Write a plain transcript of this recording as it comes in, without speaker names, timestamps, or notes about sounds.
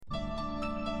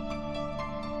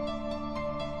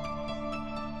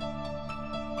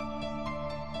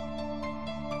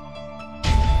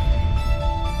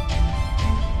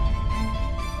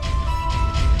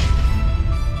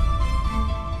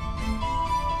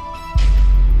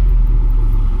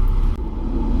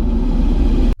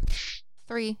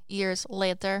3 years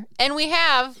later, and we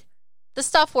have the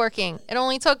stuff working. It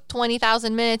only took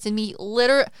 20,000 minutes, and me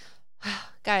literally,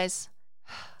 guys.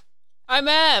 I'm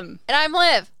Em. And I'm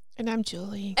Liv. And I'm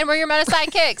Julie. And we're your meta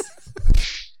sidekicks.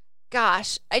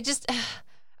 Gosh,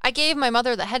 I gave my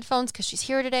mother the headphones because she's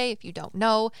here today, if you don't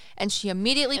know, and she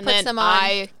immediately puts them on.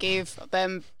 I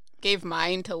gave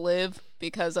mine to Liv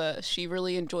because she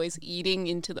really enjoys eating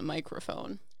into the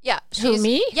microphone. Yeah. Who,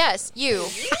 me? Yes, you.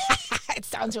 It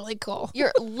sounds really cool.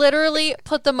 You're literally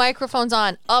put the microphones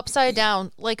on upside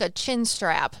down like a chin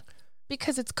strap.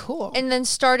 Because it's cool. And then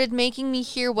started making me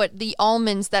hear what the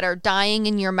almonds that are dying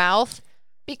in your mouth.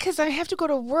 Because I have to go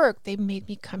to work. They made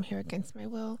me come here against my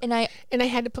will. And I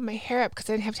had to put my hair up because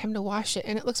I didn't have time to wash it.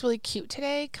 And it looks really cute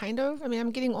today, kind of. I mean,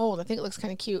 I'm getting old. I think it looks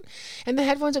kind of cute. And the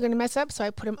headphones are going to mess up, so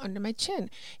I put them under my chin.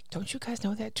 Don't you guys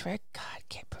know that trick? God,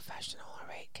 get professional. All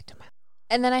right, get to my...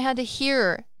 And then I had to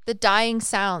hear the dying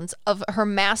sounds of her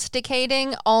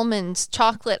masticating almonds,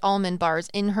 chocolate almond bars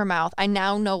in her mouth. I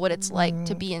now know what it's like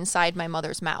to be inside my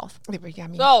mother's mouth. They were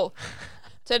yummy. So,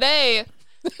 today...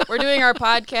 we're doing our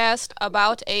podcast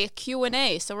about a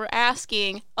Q&A. So we're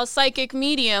asking a psychic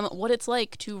medium what it's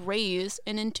like to raise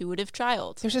an intuitive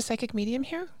child. There's a psychic medium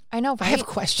here? I know, right? I have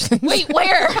questions. Wait,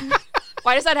 where?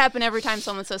 Why does that happen every time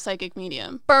someone says psychic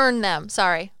medium? Burn them.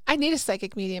 Sorry. I need a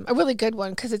psychic medium, a really good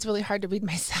one, because it's really hard to read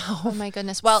myself. Oh my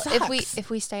goodness. Well, Sucks.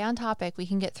 if we stay on topic, we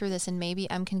can get through this, and maybe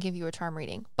Em can give you a charm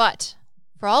reading. But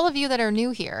for all of you that are new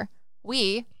here,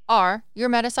 we are your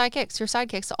meta sidekicks, your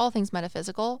sidekicks to all things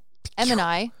metaphysical. Em and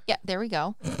I, yeah, there we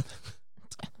go.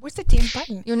 Where's the damn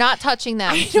button? You're not touching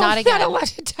them. Not again. not allowed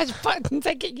to touch buttons.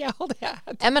 I get yelled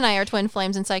at. Em and I are twin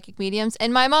flames and psychic mediums,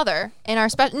 and my mother in our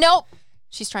special. Nope,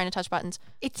 she's trying to touch buttons.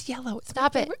 It's yellow. It's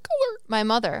Stop my it. favorite color. My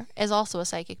mother is also a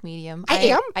psychic medium. I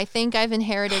am? I think I've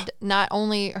inherited not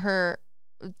only her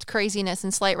craziness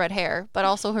and slight red hair, but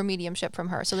also her mediumship from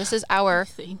her. So this is our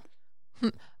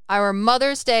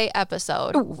Mother's Day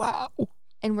episode. Oh, wow.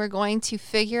 And we're going to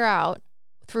figure out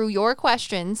through your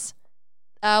questions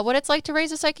what it's like to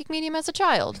raise a psychic medium as a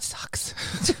child. It sucks.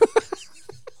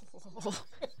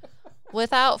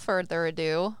 Without further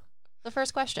ado, the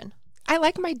first question. I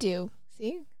like my do.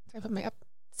 See? I put my up.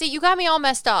 See, you got me all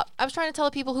messed up. I was trying to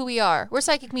tell people who we are. We're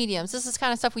psychic mediums. This is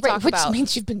kind of stuff we talk which about. Which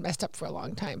means you've been messed up for a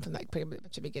long time from like pretty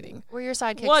much the beginning. We're your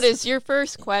sidekicks. What is your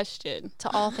first question? To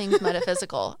all things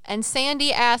metaphysical. And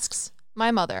Sandy asks, my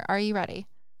mother, are you ready?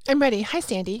 I'm ready. Hi,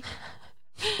 Sandy.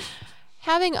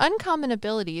 Having uncommon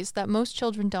abilities that most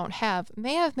children don't have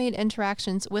may have made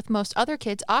interactions with most other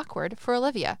kids awkward for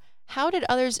Olivia. How did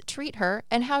others treat her,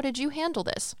 and how did you handle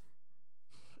this?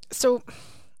 So,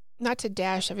 not to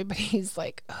dash everybody's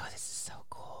like, oh, this is so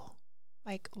cool,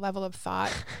 like level of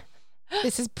thought.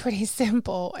 This is pretty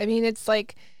simple. I mean, it's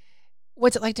like,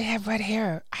 what's it like to have red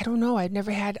hair? I don't know. I've never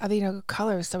had other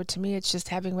colors, so to me, it's just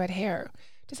having red hair.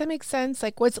 Does that make sense?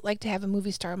 Like, what's it like to have a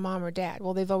movie star mom or dad?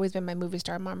 Well, they've always been my movie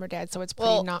star mom or dad, so it's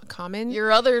pretty not common. Your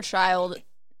other child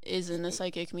isn't a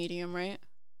psychic medium, right?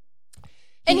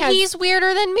 And he's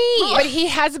weirder than me. But he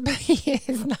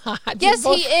is not. Yes,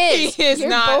 he is. He is You're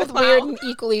not. both weird in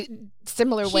equally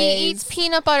similar ways. He eats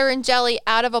peanut butter and jelly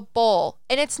out of a bowl.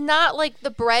 And it's not like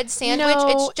the bread sandwich. No,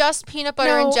 it's just peanut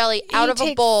butter and jelly out of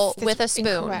a bowl with a spoon.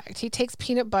 Incorrect. He takes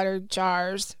peanut butter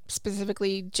jars,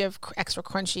 specifically Jif Extra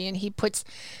Crunchy, and he puts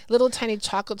little tiny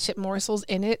chocolate chip morsels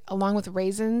in it along with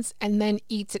raisins and then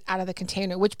eats it out of the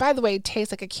container, which, by the way,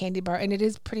 tastes like a candy bar, and it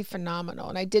is pretty phenomenal.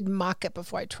 And I did mock it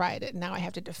before I tried it. Now I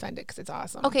have to defend it because it's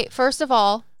awesome. Okay, first of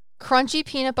all, crunchy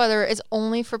peanut butter is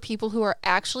only for people who are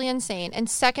actually insane. And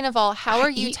second of all, how are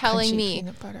you telling me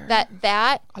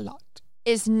that a lot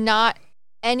is not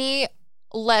any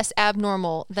less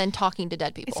abnormal than talking to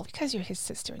dead people? It's because you're his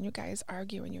sister and you guys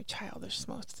argue and you're childish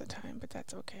most of the time, but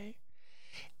that's okay.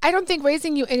 I don't think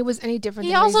raising you was any different.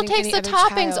 He than also raising takes any the other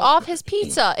toppings child. off his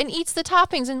pizza and eats the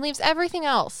toppings and leaves everything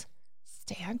else.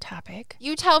 Stay on topic.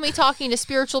 You tell me talking to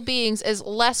spiritual beings is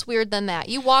less weird than that.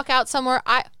 You walk out somewhere,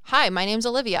 hi, my name's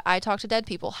Olivia. I talk to dead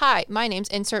people. Hi, my name's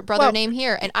insert brother name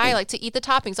here, and I like to eat the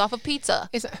toppings off of pizza.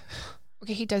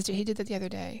 Okay, he did that the other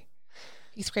day.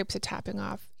 He scrapes the topping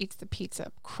off, eats the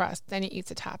pizza crust, then he eats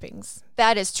the toppings.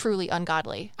 That is truly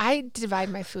ungodly. I divide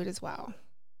my food as well.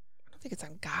 I don't think it's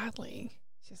ungodly.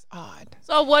 It's just odd.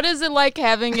 So what is it like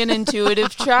having an intuitive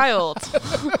child?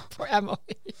 Poor Emily.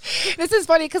 This is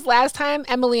funny because last time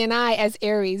Emily and I, as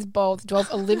Aries, both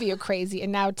drove Olivia crazy.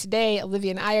 And now today,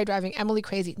 Olivia and I are driving Emily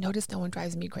crazy. Notice no one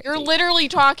drives me crazy. You're literally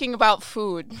talking about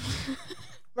food.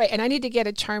 Right, and I need to get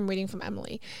a charm reading from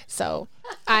Emily. So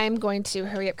I'm going to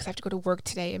hurry up because I have to go to work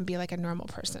today and be like a normal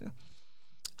person.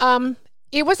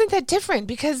 It wasn't that different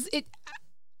because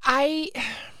I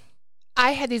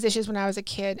I had these issues when I was a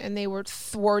kid, and they were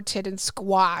thwarted and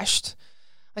squashed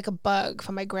like a bug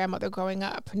from my grandmother growing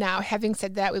up. Now, having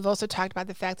said that, we've also talked about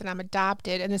the fact that I'm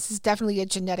adopted, and this is definitely a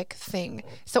genetic thing.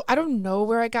 So I don't know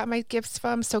where I got my gifts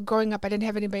from. So growing up, I didn't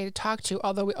have anybody to talk to,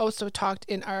 although we also talked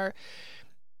in our,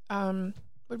 what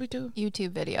did we do?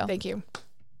 YouTube video. Thank you.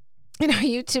 In our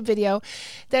YouTube video,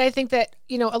 that I think that,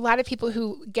 you know, a lot of people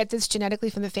who get this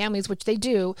genetically from the families, which they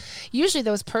do, usually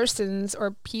those persons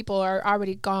or people are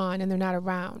already gone and they're not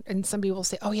around. And somebody will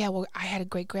say, oh yeah, well, I had a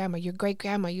great grandma. Your great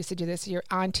grandma used to do this. Your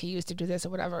auntie used to do this or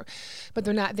whatever, but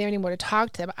they're not there anymore to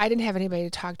talk to them. I didn't have anybody to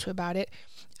talk to about it.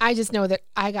 I just know that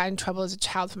I got in trouble as a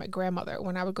child from my grandmother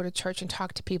when I would go to church and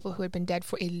talk to people who had been dead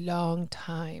for a long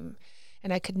time.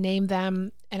 And I could name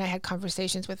them, and I had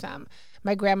conversations with them.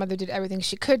 My grandmother did everything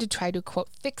she could to try to, quote,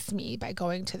 fix me by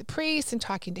going to the priest and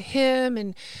talking to him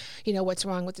and, you know, what's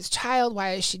wrong with this child?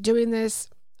 Why is she doing this?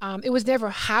 It was never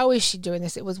how is she doing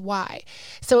this? It was why.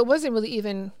 So it wasn't really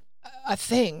even a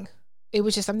thing. It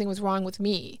was just something was wrong with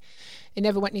me. It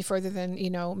never went any further than, you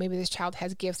know, maybe this child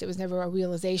has gifts. It was never a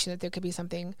realization that there could be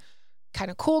something kind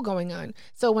of cool going on.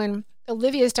 So when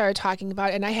Olivia started talking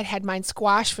about it, and I had mine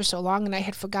squashed for so long and I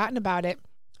had forgotten about it,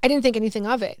 I didn't think anything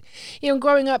of it. You know,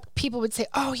 growing up, people would say,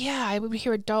 oh yeah, I would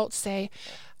hear adults say,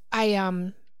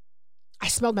 I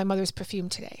smelled my mother's perfume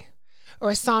today. Or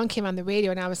a song came on the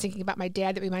radio and I was thinking about my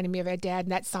dad that reminded me of my dad,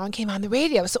 and that song came on the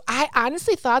radio. So I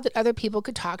honestly thought that other people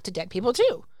could talk to dead people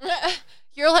too.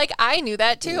 You're like, I knew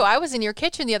that too. I was in your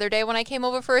kitchen the other day when I came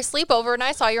over for a sleepover and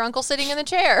I saw your uncle sitting in the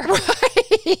chair.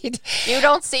 Right. You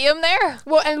don't see him there.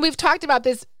 Well, and we've talked about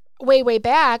this way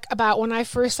back about when I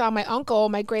first saw my uncle,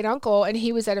 my great uncle, and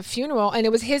he was at a funeral, and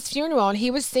it was his funeral, and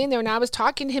he was sitting there and I was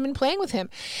talking to him and playing with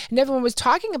him, and everyone was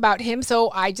talking about him.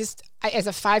 So I as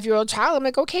a 5-year-old child, I'm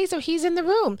like, okay, so he's in the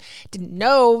room. Didn't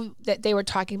know that they were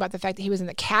talking about the fact that he was in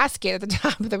the casket at the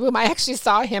top of the room. I actually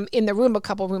saw him in the room a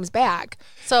couple rooms back.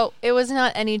 So it was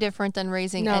not any different than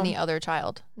raising No. any other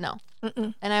child. No.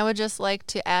 Mm-mm. And I would just like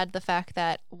to add the fact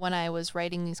that when I was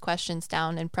writing these questions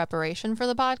down in preparation for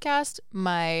the podcast,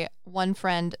 my one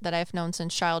friend that I've known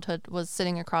since childhood was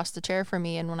sitting across the chair from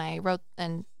me. And when I wrote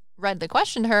and read the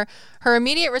question to her, her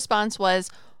immediate response was,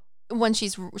 when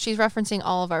she's referencing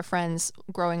all of our friends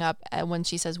growing up, when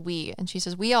she says we, and she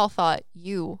says, we all thought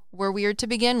you were weird to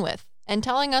begin with. And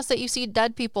telling us that you see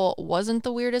dead people wasn't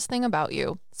the weirdest thing about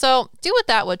you. So do with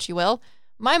that what you will.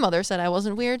 My mother said I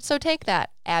wasn't weird, so take that,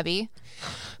 Abby.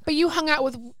 But you hung out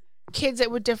with kids that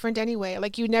were different anyway.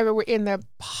 Like you never were in the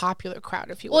popular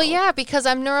crowd, if you will. Well, yeah, because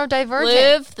I'm neurodivergent.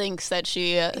 Liv thinks that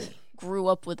she grew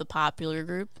up with a popular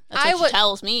group. That's what she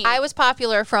tells me. I was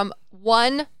popular from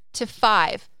 1 to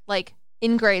 5, like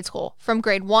in grade school. From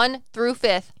grade 1 through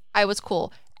 5th, I was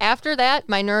cool. After that,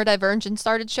 my neurodivergence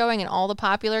started showing, and all the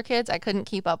popular kids, I couldn't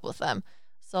keep up with them.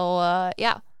 So,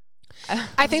 yeah.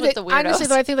 I think that, honestly,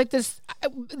 though, I think like this,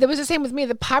 there was the same with me.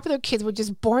 The popular kids were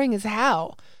just boring as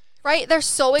hell. Right? They're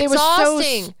so They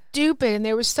exhausting. were so stupid, and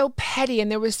they were so petty,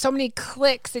 and there was so many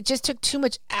cliques. It just took too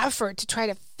much effort to try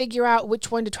to figure out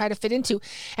which one to try to fit into.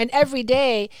 And every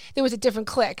day there was a different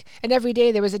clique, and every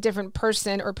day there was a different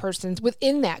person or persons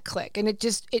within that clique. And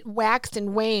it waxed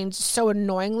and waned so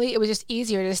annoyingly. It was just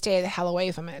easier to stay the hell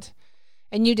away from it.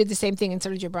 And you did the same thing, and so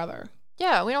did your brother.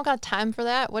 Yeah, we don't got time for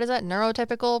that. What is that?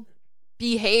 Neurotypical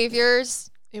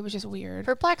behaviors. It was just weird.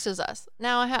 Perplexes us.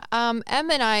 Now, Em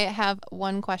and I have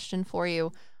one question for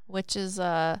you, which is,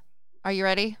 are you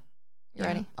ready? You Yeah.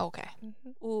 ready? Okay.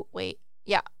 Mm-hmm. Ooh, wait.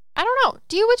 Yeah. I don't know.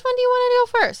 Which one do you want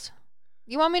to do first?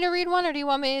 You want me to read one, or do you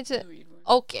want me to?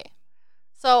 Okay.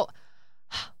 So,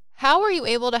 how were you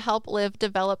able to help Liv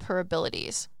develop her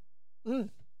abilities?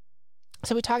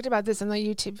 So we talked about this in the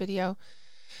YouTube video.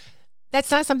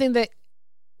 That's not something that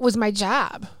was my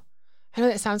job. I know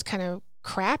that sounds kind of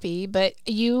crappy, but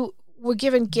you were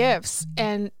given gifts,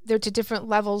 and they're to different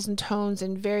levels and tones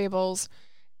and variables,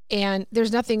 and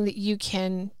there's nothing that you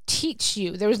can teach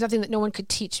you. There was nothing that no one could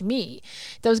teach me.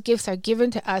 Those gifts are given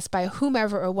to us by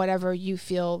whomever or whatever you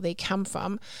feel they come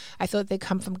from. I feel like they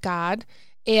come from God,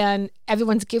 and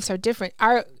everyone's gifts are different.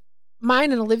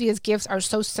 Mine and Olivia's gifts are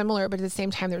so similar, but at the same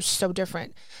time, they're so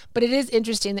different. But it is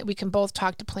interesting that we can both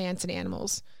talk to plants and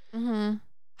animals. Mm-hmm.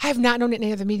 I have not known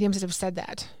any other mediums that have said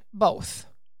that. Both.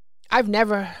 I've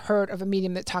never heard of a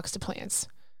medium that talks to plants.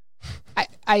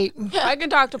 I can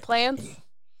talk to plants.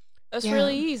 That's Yeah.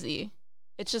 really easy.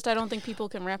 It's just I don't think people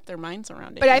can wrap their minds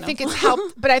around it. But you I know? think it's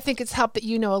helped. But I think it's helped that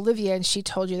you know Olivia, and she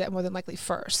told you that more than likely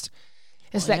first.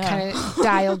 And so Well, that kind of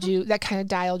dialed you. That kind of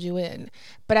dialed you in.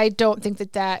 But I don't think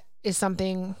that is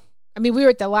something. I mean, we were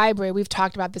at the library. We've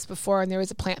talked about this before, and there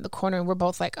was a plant in the corner, and we're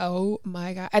both like, "Oh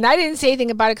my god!" And I didn't say anything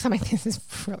about it because I'm like, "This is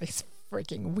really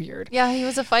freaking weird. Yeah, he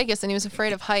was a ficus and he was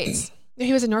afraid of heights.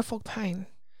 He was a Norfolk pine.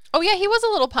 Oh, yeah, he was a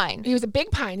little pine. He was a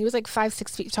big pine. He was like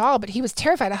 5-6 feet tall, but he was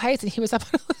terrified of heights, and he was up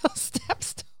on a little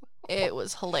steps. It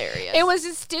was hilarious. It was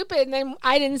just stupid. And then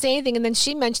I didn't say anything, and then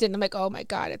she mentioned it, and I'm like, oh my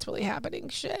God, it's really happening.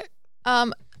 Shit.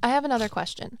 I have another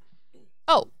question.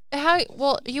 Oh,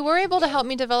 you were able to help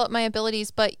me develop my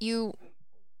abilities, but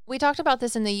we talked about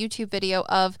this in the YouTube video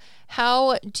of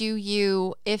how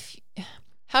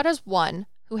does one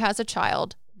who has a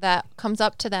child that comes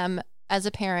up to them as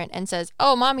a parent and says,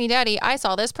 oh, mommy, daddy, I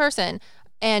saw this person,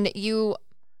 and you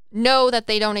know that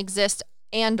they don't exist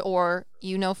and or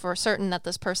you know for certain that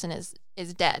this person is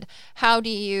dead. How do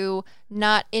you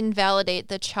not invalidate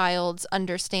the child's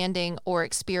understanding or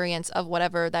experience of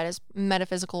whatever that is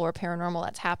metaphysical or paranormal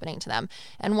that's happening to them?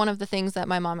 And one of the things that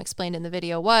my mom explained in the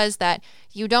video was that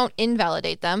you don't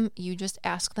invalidate them, you just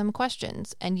ask them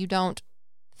questions, and you don't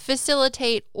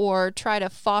facilitate or try to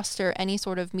foster any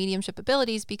sort of mediumship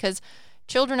abilities, because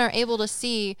children are able to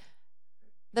see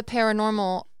the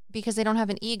paranormal because they don't have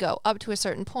an ego up to a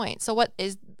certain point. So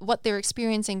what they're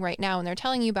experiencing right now and they're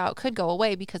telling you about could go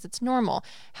away because it's normal.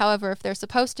 However, if they're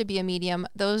supposed to be a medium,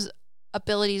 those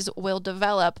abilities will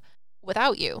develop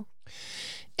without you.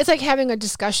 It's like having a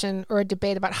discussion or a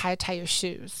debate about how to tie your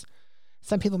shoes.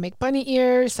 Some people make bunny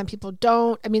ears, some people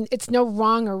don't. I mean, it's no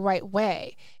wrong or right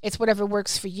way. It's whatever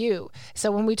works for you. So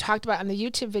when we talked about on the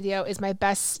YouTube video is my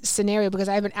best scenario, because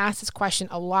I've been asked this question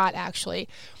a lot, actually.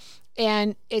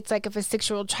 And it's like if a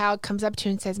 6-year-old child comes up to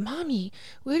you and says, Mommy,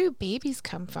 where do babies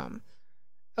come from?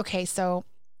 Okay, so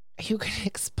are you going to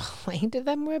explain to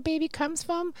them where a baby comes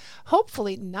from?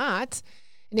 Hopefully not.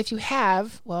 And if you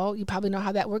have, well, you probably know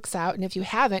how that works out. And if you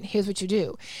haven't, here's what you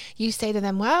do. You say to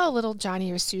them, well, little Johnny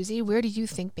or Susie, where do you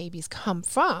think babies come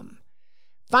from?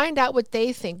 Find out what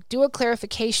they think. Do a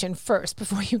clarification first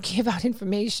before you give out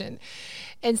information,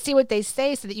 and see what they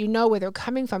say so that you know where they're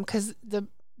coming from. Because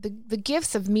the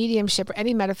gifts of mediumship or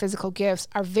any metaphysical gifts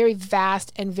are very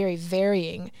vast and very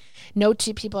varying. No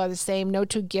two people are the same. No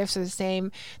two gifts are the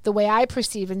same. The way I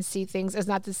perceive and see things is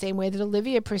not the same way that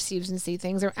Olivia perceives and sees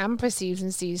things, or Em perceives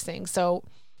and sees things. So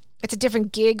it's a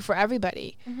different gig for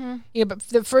everybody. Mm-hmm. But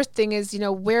the first thing is,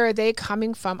 where are they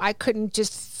coming from? I couldn't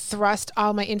just thrust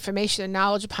all my information and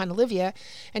knowledge upon Olivia.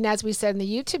 And as we said in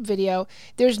the YouTube video,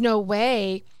 there's no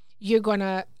way you're going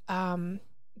to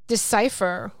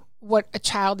decipher what a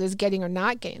child is getting or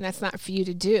not getting. That's not for you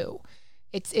to do.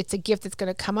 It's a gift that's going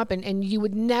to come up, and you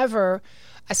would never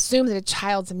assume that a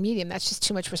child's a medium. That's just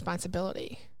too much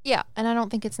responsibility. Yeah, and I don't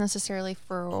think it's necessarily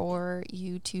for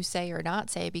you to say or not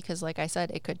say, because like I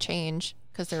said, it could change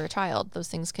because they're a child. Those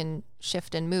things can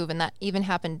shift and move, and that even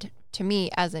happened to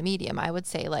me as a medium. I would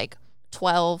say like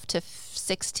 12 to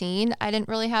 16, I didn't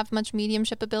really have much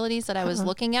mediumship abilities that I was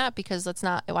looking at, because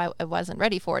I wasn't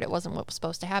ready for it. It wasn't what was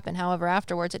supposed to happen. However,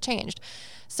 afterwards it changed.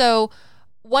 So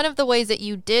one of the ways that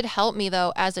you did help me,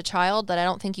 though, as a child, that I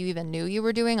don't think you even knew you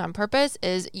were doing on purpose,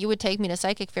 is you would take me to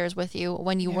psychic fairs with you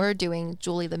when you were doing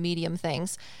Julie the Medium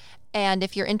things. And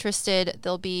if you're interested,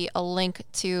 there'll be a link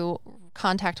to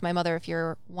contact my mother if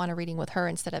you want a reading with her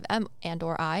instead of Em and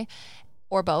or I,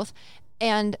 or both.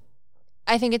 And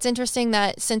I think it's interesting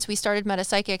that since we started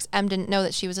Metapsychics, Em didn't know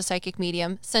that she was a psychic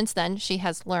medium. Since then, she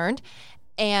has learned.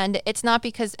 And it's not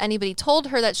because anybody told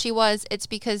her that she was, it's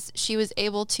because she was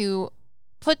able to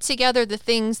put together the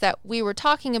things that we were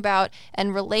talking about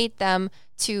and relate them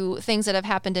to things that have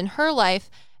happened in her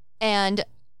life. And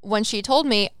when she told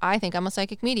me, I think I'm a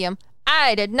psychic medium,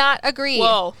 I did not agree.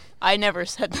 Whoa, I never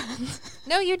said that.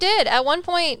 No, you did. At one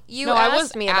point, you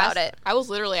asked me about it. I was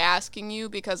literally asking you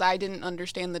because I didn't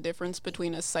understand the difference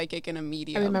between a psychic and a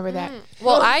medium. I remember that.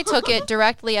 Well, I took it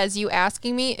directly as you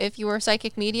asking me if you were a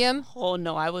psychic medium. Oh,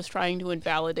 no, I was trying to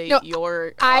invalidate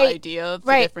your idea of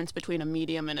the difference between a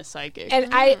medium and a psychic.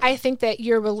 And I think that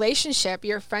your relationship,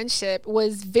 your friendship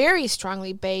was very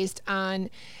strongly based on,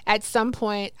 at some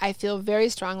point, I feel very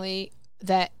strongly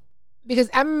that, because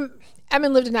Em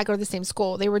and Liv did not go to the same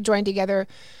school. They were joined together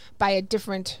by a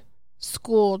different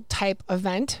school type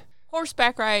event.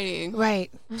 Horseback riding.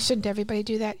 Right. Shouldn't everybody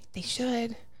do that? They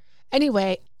should.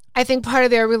 Anyway, I think part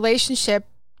of their relationship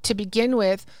to begin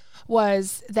with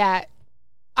was that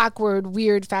awkward,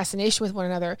 weird fascination with one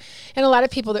another. And a lot of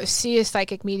people that see a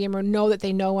psychic medium or know that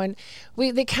they know one,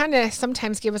 they kind of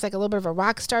sometimes give us like a little bit of a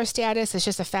rock star status. It's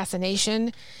just a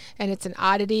fascination, and it's an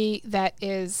oddity that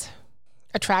is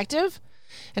attractive.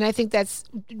 And I think that's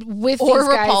with or these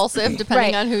guys, repulsive,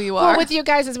 depending on who you are. Or with you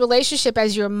guys' relationship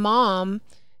as your mom,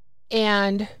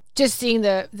 and just seeing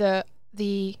the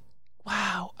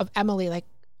wow of Emily, like,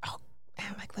 oh,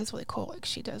 like that's really cool. Like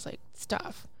she does like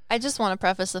stuff. I just want to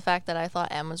preface the fact that I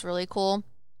thought Em was really cool.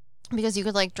 because you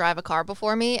could like drive a car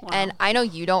before me. Wow. And I know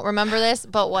you don't remember this,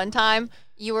 but one time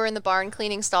you were in the barn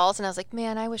cleaning stalls and I was like,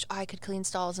 man, I wish I could clean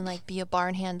stalls and like be a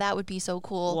barn hand. That would be so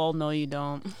cool. Well, no, you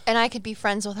don't. And I could be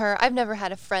friends with her. I've never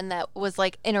had a friend that was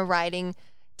like in a riding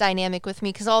dynamic with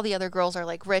me because all the other girls are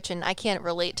like rich and I can't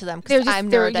relate to them because I'm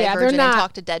neurodivergent and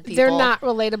talk to dead people. They're not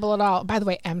relatable at all. By the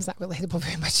way, Em's not relatable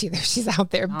very much either. She's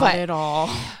out there. Not at all.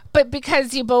 But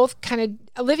because you both kind of,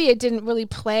 Olivia didn't really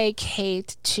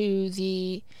placate to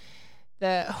the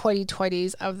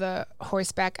hoity-toities of the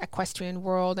horseback equestrian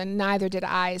world, and neither did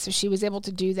I. So she was able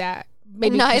to do that.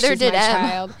 Maybe neither did my Em.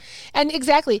 child. And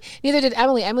exactly, neither did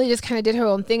Emily. Emily just kind of did her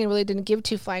own thing and really didn't give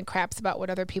two flying craps about what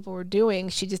other people were doing.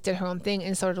 She just did her own thing,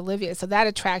 and so did Olivia. So that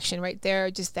attraction right there,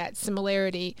 just that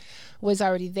similarity was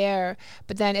already there.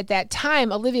 But then at that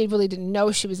time, Olivia really didn't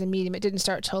know she was a medium. It didn't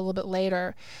start till a little bit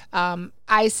later.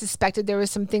 I suspected there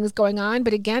was some things going on,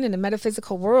 but again, in the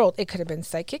metaphysical world, it could have been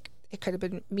psychic. It could have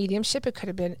been mediumship. It could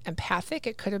have been empathic.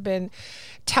 It could have been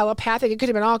telepathic. It could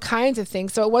have been all kinds of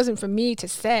things. So it wasn't for me to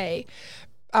say.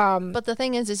 But the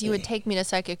thing is you would take me to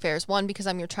psychic fairs, one, because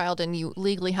I'm your child and you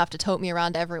legally have to tote me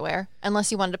around everywhere,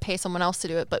 unless you wanted to pay someone else to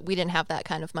do it, but we didn't have that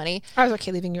kind of money. I was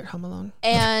okay leaving you at home alone.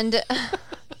 And,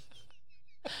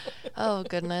 oh,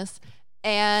 goodness.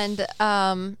 And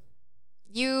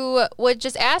you would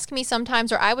just ask me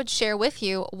sometimes, or I would share with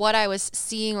you what I was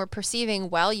seeing or perceiving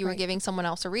while you were giving someone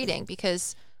else a reading,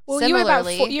 because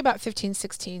similarly, you were about 15,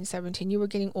 16, 17. You were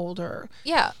getting older.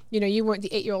 Yeah. You know, you weren't the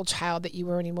 8-year-old child that you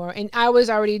were anymore. And I was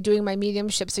already doing my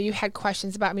mediumship, so you had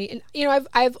questions about me. And, you know,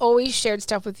 I've always shared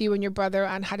stuff with you and your brother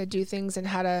on how to do things and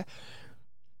how to,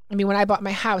 I mean, when I bought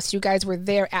my house, you guys were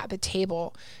there at the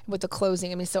table with the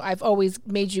closing. I mean, so I've always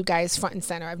made you guys front and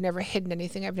center. I've never hidden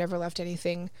anything. I've never left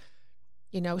anything,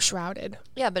 you know, shrouded.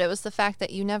 Yeah, but it was the fact that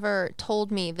you never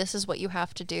told me this is what you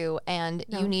have to do and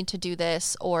you need to do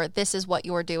this or this is what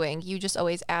you're doing. You just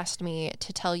always asked me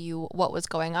to tell you what was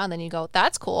going on. Then you go,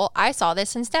 that's cool. I saw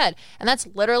this instead. And that's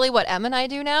literally what Em and I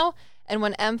do now. And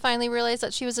when Em finally realized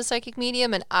that she was a psychic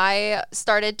medium and I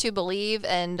started to believe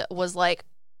and was like,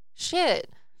 shit,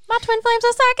 my twin flame's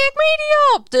a psychic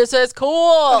medium. This is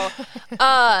cool.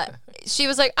 She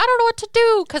was like, I don't know what to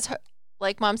do because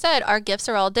like Mom said, our gifts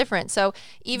are all different. So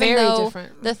even Very though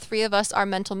different. the three of us are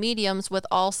mental mediums with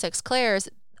all 6 clairs,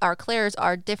 our clairs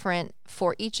are different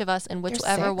for each of us and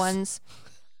whichever 6? ones.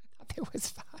 There was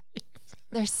 5.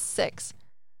 There's 6.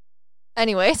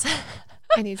 Anyways.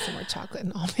 I need some more chocolate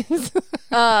and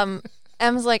almonds.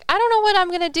 Em's like, I don't know what I'm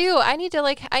going to do. I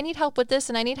need help with this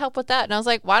and I need help with that. And I was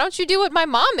like, why don't you do what my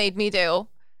mom made me do?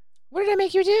 What did I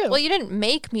make you do? Well, you didn't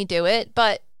make me do it,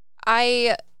 but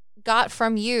I got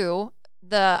from you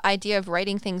the idea of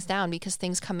writing things down because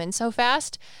things come in so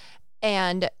fast.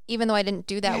 And even though I didn't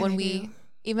do that when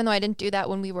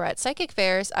we were at psychic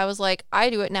fairs, I was like, I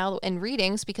do it now in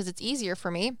readings because it's easier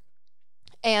for me.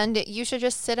 And you should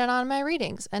just sit in on my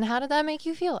readings. And how did that make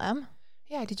you feel, Em?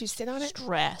 Yeah, did you sit on it?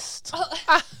 Stressed.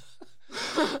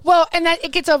 Well, and that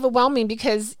it gets overwhelming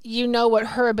because you know what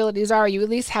her abilities are. You at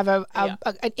least have an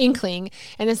inkling,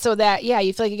 and then so that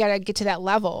you feel like you got to get to that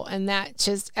level, and that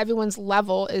just everyone's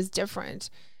level is different,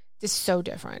 just so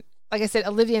different. Like I said,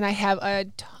 Olivia and I have a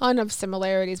ton of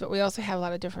similarities, but we also have a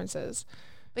lot of differences.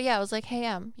 But yeah, I was like, hey,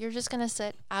 Em, you're just gonna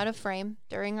sit out of frame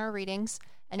during our readings,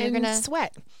 and you're gonna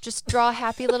sweat, just draw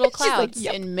happy little clouds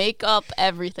And make up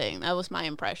everything. That was my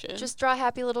impression. Just draw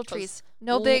happy little trees.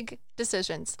 No big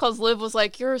decisions. Because Liv was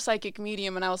like, you're a psychic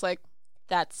medium. And I was like,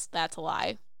 that's a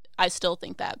lie. I still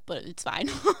think that, but it's fine.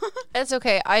 It's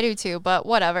okay. I do too, but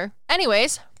whatever.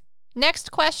 Anyways,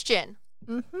 next question.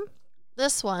 Mm-hmm.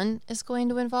 This one is going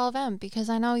to involve Em because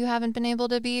I know you haven't been able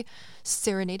to be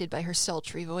serenaded by her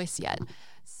sultry voice yet.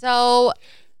 So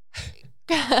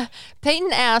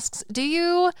Peyton asks, do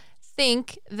you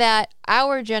think that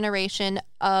our generation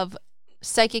of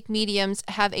psychic mediums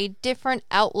have a different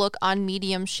outlook on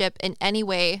mediumship in any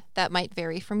way that might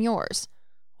vary from yours?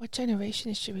 What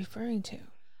generation is she referring to?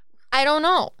 I don't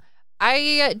know.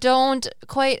 I don't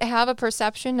quite have a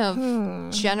perception of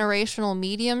generational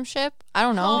mediumship. I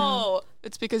don't know. Oh,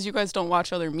 it's because you guys don't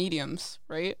watch other mediums,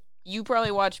 right? You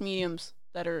probably watch mediums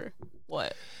that are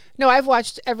what? No, I've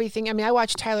watched everything. I mean, I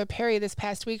watched Tyler Perry this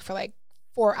past week for like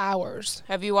 4 hours.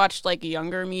 Have you watched like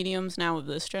younger mediums now of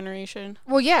this generation?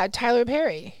 Well, yeah, Tyler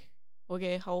Perry.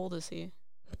 Okay, how old is he?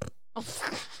 Oh.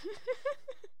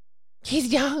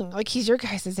 He's young. Like, he's your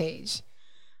guys' age.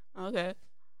 Okay.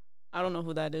 I don't know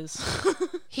who that is.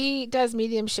 He does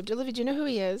mediumship. Olivia, do you know who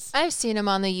he is? I've seen him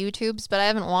on the YouTubes, but I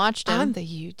haven't watched him. On the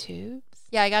YouTubes?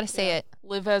 Yeah, I gotta say it.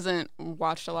 Liv hasn't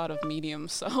watched a lot of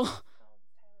mediums, so.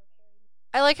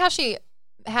 I like how she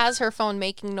has her phone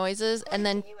making noises and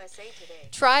then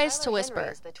tries to Tyler whisper.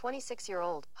 Henry is the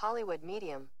 26-year-old Hollywood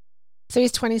medium. So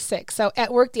he's 26. So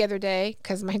at work the other day,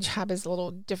 because my job is a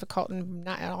little difficult and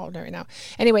not at all right now.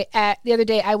 Anyway, the other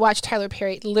day I watched Tyler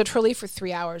Perry literally for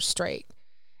 3 hours straight.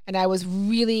 And I was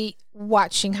really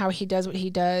watching how he does what he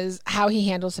does, how he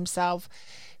handles himself,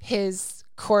 his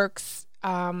quirks.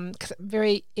 'Cause I'm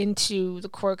very into the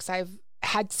quirks. I've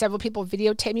had several people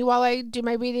videotape me while I do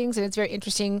my readings, and it's very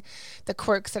interesting the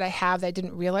quirks that I have that I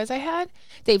didn't realize I had.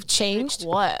 They've changed.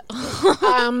 What?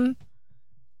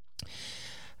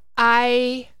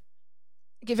 I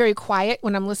get very quiet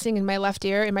when I'm listening in my left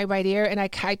ear, in my right ear, and I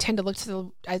tend to look to the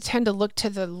left. I tend to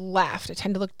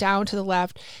look down to the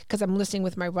left because I'm listening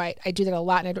with my right. I do that a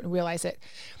lot and I don't realize it.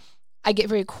 I get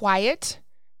very quiet,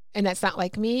 and that's not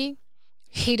like me.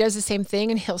 He does the same thing,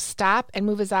 and he'll stop and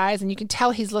move his eyes, and you can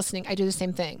tell he's listening. I do the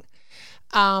same thing.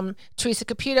 Teresa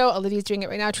Caputo, Olivia's doing it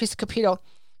right now. Teresa Caputo,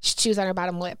 she chews on her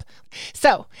bottom lip.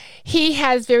 So he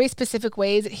has very specific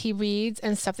ways that he reads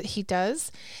and stuff that he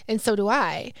does, and so do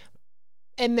I.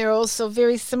 And they're also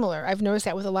very similar. I've noticed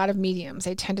that with a lot of mediums.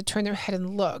 They tend to turn their head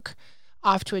and look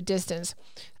off to a distance.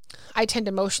 I tend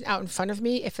to motion out in front of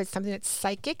me if it's something that's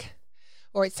psychic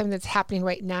or it's something that's happening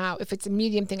right now. If it's a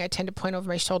medium thing, I tend to point over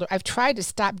my shoulder. I've tried to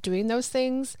stop doing those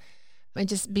things and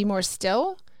just be more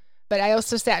still. But I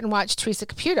also sat and watched Teresa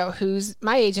Caputo, who's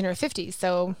my age in her 50s.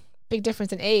 So big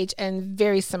difference in age and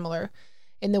very similar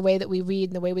in the way that we read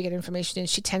and the way we get information in.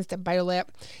 She tends to bite her lip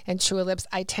and chew her lips.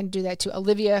 I tend to do that too.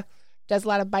 Olivia does a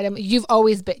lot of biting. You've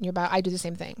always bitten your butt. I do the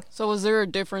same thing. So was there a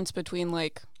difference between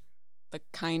like the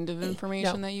kind of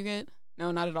information that you get? No,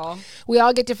 not at all. We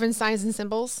all get different signs and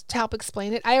symbols to help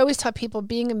explain it. I always tell people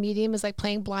being a medium is like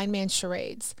playing blind man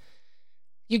charades.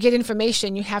 You get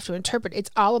information, you have to interpret.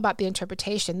 It's all about the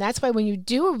interpretation. That's why when you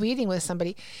do a reading with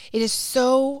somebody, it is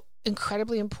so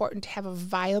incredibly important to have a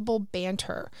viable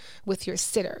banter with your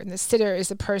sitter. And the sitter is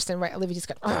the person, right? Olivia just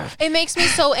got, ugh. It makes me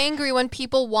so angry when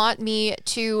people want me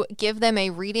to give them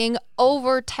a reading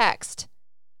over text.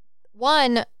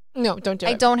 One, No, don't do it.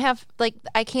 I don't have, like,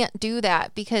 I can't do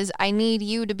that because I need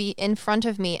you to be in front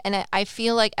of me. And I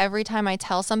feel like every time I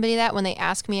tell somebody that when they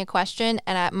ask me a question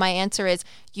and my answer is,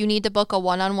 you need to book a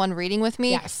one-on-one reading with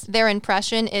me, Yes. their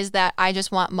impression is that I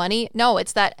just want money. No,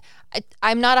 it's that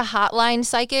I'm not a hotline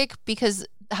psychic because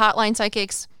hotline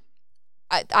psychics,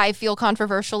 I feel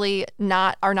controversially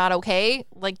are not okay.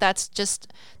 Like that's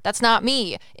not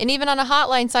me. And even on a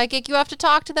hotline psychic, you have to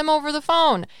talk to them over the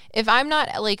phone. If I'm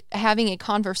not like having a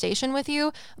conversation with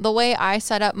you, the way I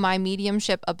set up my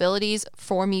mediumship abilities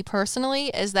for me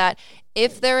personally is that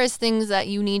if there is things that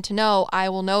you need to know, I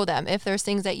will know them. If there's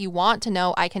things that you want to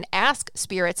know, I can ask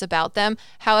spirits about them.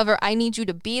 However, I need you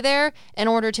to be there in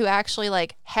order to actually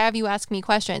like have you ask me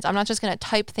questions. I'm not just going to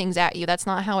type things at you. That's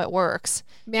not how it works.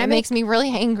 It makes me really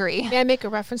angry. May I make a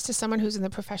reference to someone who's in the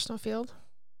professional field?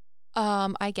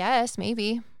 I guess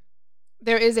maybe.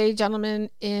 There is a gentleman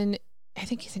I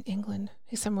think he's in England.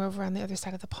 He's somewhere over on the other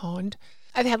side of the pond.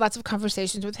 I've had lots of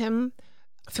conversations with him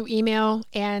through email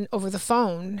and over the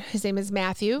phone. His name is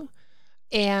Matthew,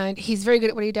 and he's very good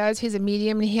at what he does. He's a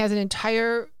medium, and he has an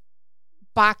entire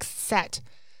box set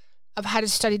of how to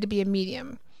study to be a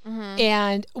medium. Mm-hmm.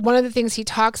 And one of the things he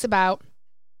talks about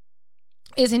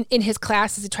is in his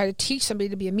classes to try to teach somebody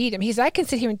to be a medium. He said, I can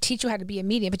sit here and teach you how to be a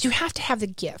medium, but you have to have the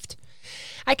gift.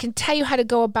 I can tell you how to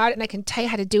go about it and I can tell you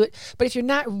how to do it. But if you're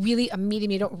not really a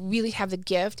medium, you don't really have the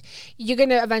gift, you're going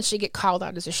to eventually get called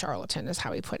out as a charlatan, is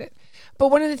how he put it. But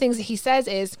one of the things that he says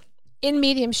is in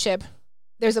mediumship,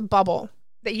 there's a bubble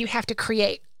that you have to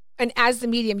create. And as the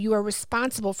medium, you are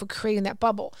responsible for creating that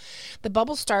bubble. The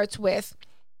bubble starts with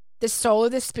the soul or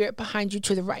the spirit behind you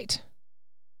to the right.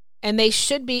 And they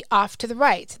should be off to the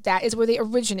right. That is where they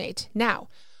originate. Now,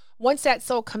 once that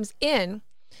soul comes in,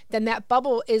 then that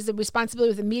bubble is the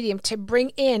responsibility of the medium to bring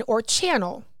in or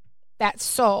channel that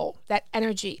soul, that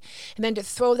energy, and then to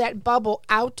throw that bubble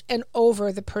out and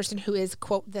over the person who is,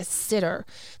 quote, the sitter,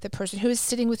 the person who is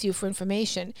sitting with you for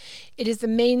information. It is the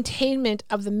maintainment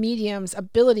of the medium's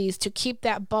abilities to keep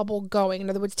that bubble going. In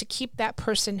other words, to keep that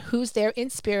person who's there in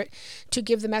spirit to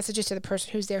give the messages to the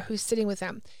person who's there, who's sitting with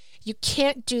them. You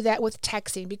can't do that with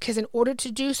texting because in order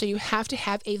to do so, you have to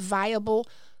have a viable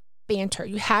banter.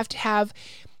 You have to have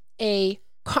a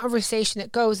conversation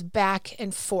that goes back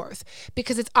and forth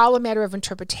because it's all a matter of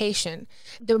interpretation.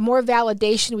 The more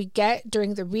validation we get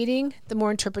during the reading, the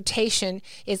more interpretation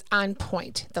is on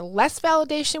point. The less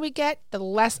validation we get, the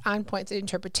less on point the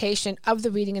interpretation of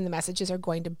the reading and the messages are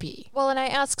going to be. Well, and I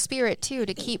ask spirit too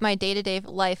to keep my day-to-day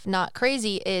life not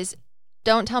crazy is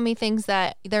don't tell me things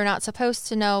that they're not supposed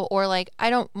to know, or like, I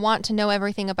don't want to know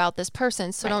everything about this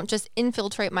person. So don't just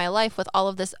infiltrate my life with all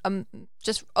of this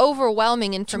just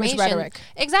overwhelming information. Too much rhetoric.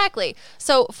 Exactly.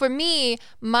 So for me,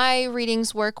 my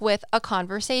readings work with a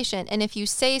conversation. And if you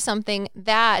say something,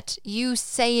 that you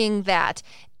saying that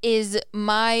is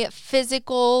my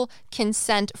physical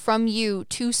consent from you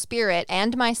to spirit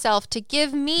and myself to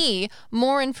give me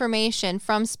more information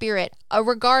from spirit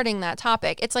regarding that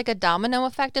topic. It's like a domino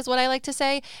effect is what I like to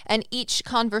say. And each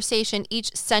conversation,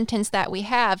 each sentence that we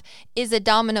have is a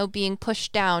domino being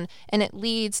pushed down, and it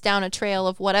leads down a trail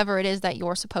of whatever it is that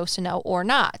you're supposed to know or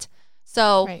not.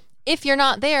 So if you're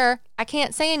not there, I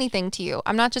can't say anything to you.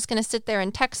 I'm not just going to sit there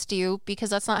and text you, because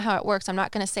that's not how it works. I'm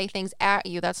not going to say things at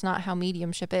you. That's not how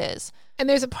mediumship is. And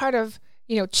there's a part of,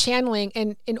 channeling.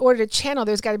 And in order to channel,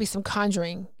 there's got to be some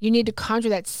conjuring. You need to conjure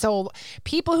that soul.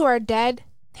 People who are dead,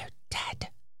 they're dead.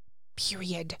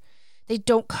 Period. They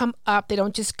don't come up. They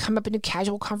don't just come up in a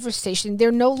casual conversation.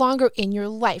 They're no longer in your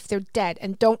life. They're dead.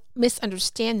 And don't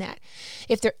misunderstand that.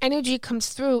 If their energy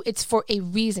comes through, it's for a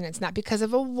reason. It's not because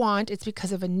of a want. It's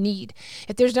because of a need.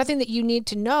 If there's nothing that you need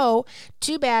to know,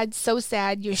 too bad, so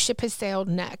sad, your ship has sailed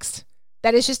next.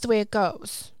 That is just the way it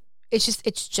goes. It's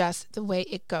just the way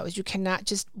it goes. You cannot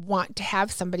just want to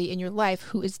have somebody in your life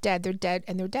who is dead. They're dead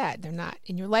and they're dead. They're not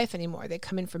in your life anymore. They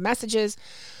come in for messages.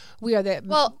 We are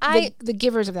the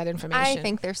givers of that information. I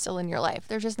think they're still in your life.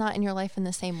 They're just not in your life in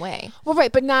the same way. Well,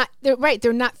 right, but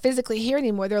they're not physically here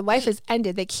anymore. Their life is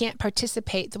ended. They can't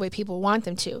participate the way people want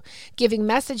them to. Giving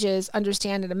messages,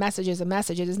 understand that a message is a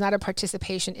message. It is not a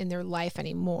participation in their life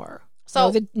anymore.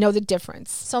 So know the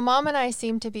difference. So Mom and I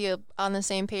seem to be on the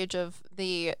same page of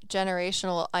the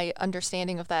generational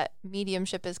understanding of that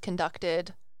mediumship is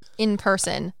conducted in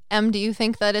person. Do you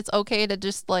think that it's okay to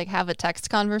just like have a text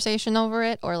conversation over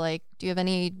it, or like, do you have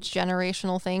any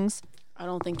generational things? I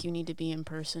don't think you need to be in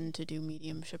person to do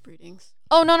mediumship readings.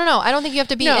 Oh, no. I don't think you have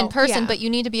to be in person, but you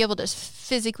need to be able to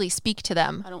physically speak to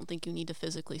them. I don't think you need to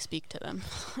physically speak to them.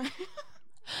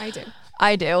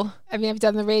 I do. I mean, I've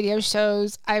done the radio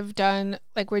shows. I've done,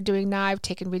 like we're doing now, I've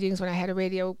taken readings when I had a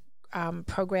radio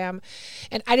program,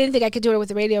 and I didn't think I could do it with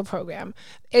the radio program.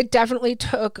 It definitely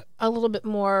took a little bit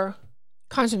more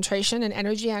concentration and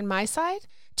energy on my side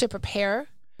to prepare.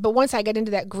 But once I got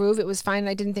into that groove, it was fine.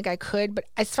 I didn't think I could. But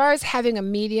as far as having a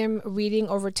medium reading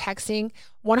over texting,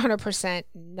 100%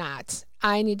 not.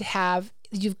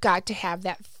 You've got to have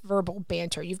that verbal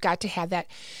banter. You've got to have that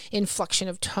inflection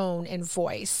of tone and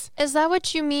voice. Is that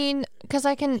what you mean? Because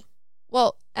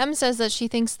Em says that she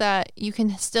thinks that you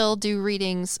can still do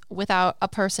readings without a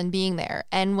person being there.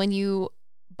 And when you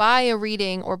buy a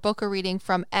reading or book a reading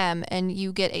from Em and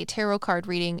you get a tarot card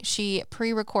reading, she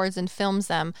pre-records and films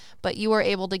them, but you are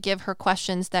able to give her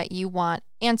questions that you want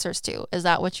answers to. Is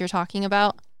that what you're talking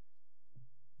about?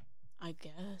 I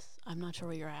guess. I'm not sure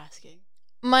what you're asking.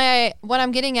 What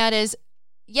I'm getting at is,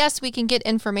 yes, we can get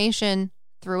information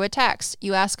through a text.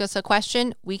 You ask us a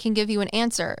question, we can give you an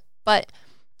answer. But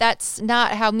that's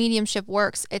not how mediumship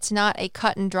works. It's not a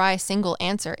cut and dry single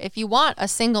answer. If you want a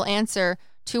single answer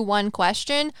to one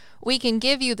question, we can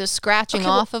give you the scratching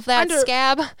off of that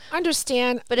scab.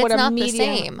 Understand, but it's not the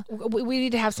same. We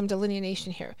need to have some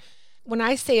delineation here. When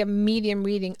I say a medium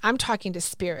reading, I'm talking to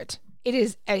spirit. It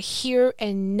is a here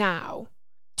and now.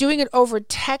 Doing it over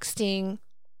texting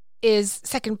is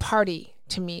second party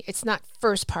to me. It's not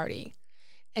first party.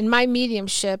 And my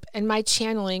mediumship and my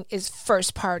channeling is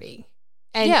first party.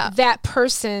 And that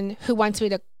person who wants me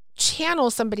to channel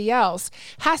somebody else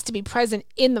has to be present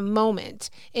in the moment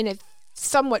in a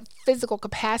somewhat physical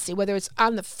capacity, whether it's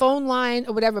on the phone line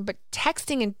or whatever. But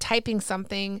texting and typing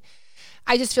something,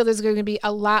 I just feel there's going to be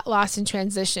a lot lost in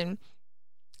transition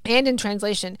and in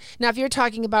translation. Now, if you're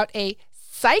talking about a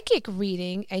psychic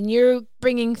reading and you're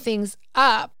bringing things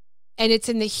up and it's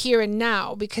in the here and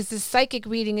now, because the psychic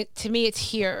reading, to me,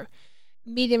 it's here.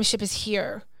 Mediumship is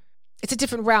here. It's a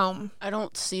different realm. I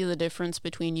don't see the difference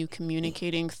between you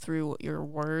communicating through your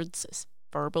words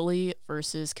verbally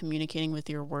versus communicating with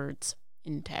your words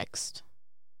in text.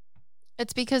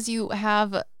 It's because you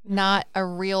have not a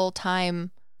real time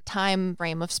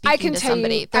frame of speaking to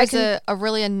somebody. There's a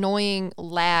really annoying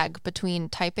lag between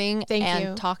typing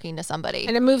and talking to somebody.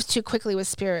 And it moves too quickly with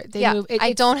spirit. They move.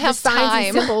 I don't have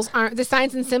time. The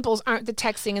signs and symbols aren't the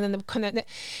texting, and then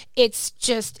it's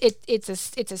just it's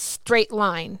a straight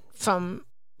line from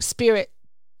spirit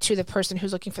to the person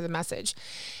who's looking for the message.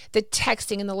 The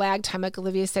texting and the lag time, like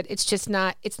Olivia said, it's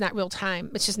not real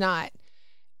time. It's just not.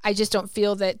 I just don't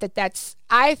feel that's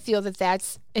I feel that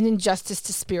that's an injustice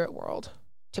to spirit world.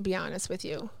 to be honest with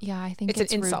you. Yeah, I think It's an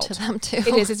it's rude insult. to them too.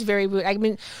 It is. It's very rude. I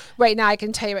mean, right now, I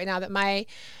can tell you right now that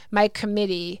my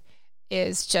committee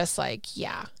is just like,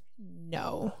 yeah,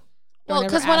 no. Well, Don't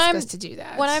ever because when ask I'm us to do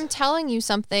that. when I'm telling you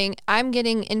something, I'm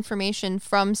getting information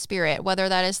from spirit, whether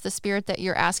that is the spirit that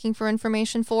you're asking for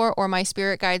information for, or my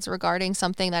spirit guides regarding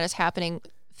something that is happening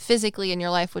physically in your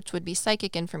life, which would be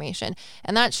psychic information.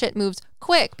 And that shit moves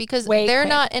quick because Way they're quick.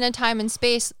 not in a time and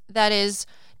space that is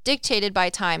dictated by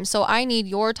time. So I need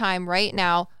your time right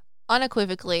now,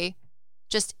 unequivocally,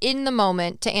 just in the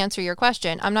moment to answer your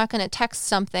question. I'm not going to text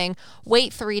something,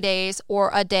 wait 3 days or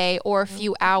a day or a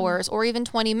few hours or even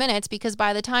 20 minutes, because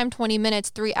by the time 20 minutes,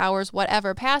 3 hours,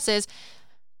 whatever passes,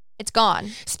 it's gone.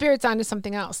 Spirit's onto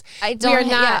something else. I don't. We are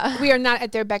not. Yeah. We are not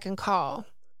at their beck and call.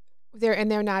 They're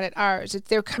not at ours.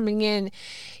 They're coming in.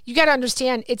 You got to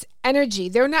understand, it's energy.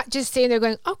 They're not just saying, they're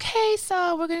going, okay,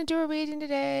 so we're going to do a reading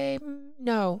today.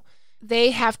 No,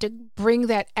 they have to bring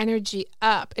that energy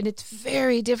up, and it's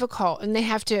very difficult. And they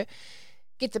have to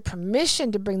get the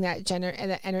permission to bring that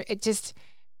energy.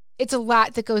 It's a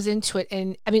lot that goes into it.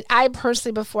 And I mean, I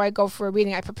personally, before I go for a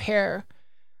reading, I prepare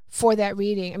for that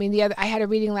reading. I mean, I had a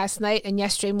reading last night, and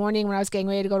yesterday morning when I was getting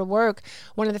ready to go to work,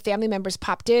 one of the family members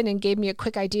popped in and gave me a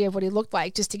quick idea of what he looked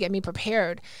like just to get me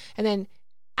prepared. And then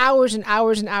hours and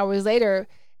hours and hours later,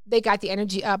 they got the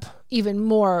energy up even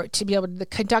more to be able to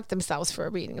conduct themselves for a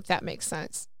reading, if that makes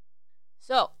sense.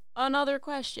 So, another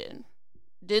question.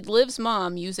 Did Liv's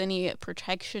mom use any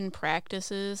protection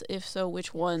practices? If so,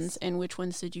 which ones? And which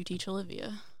ones did you teach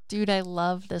Olivia? Dude, I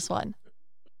love this one.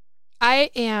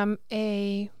 I am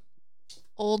a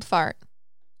Old fart.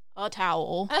 A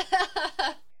towel.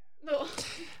 No.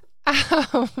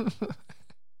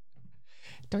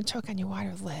 Don't choke on your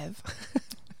water, Liv.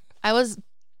 I was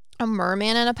a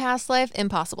merman in a past life.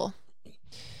 Impossible.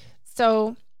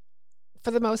 So, for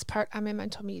the most part, I'm a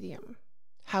mental medium.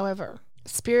 However,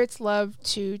 spirits love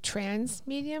to trans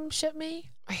mediumship me.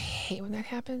 I hate when that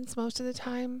happens most of the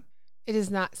time. It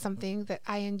is not something that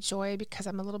I enjoy because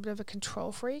I'm a little bit of a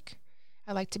control freak.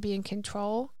 I like to be in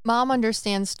control. Mom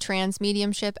understands trans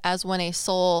mediumship as when a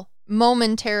soul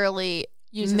momentarily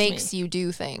Uses makes me. you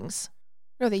do things.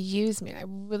 No, they use me, and I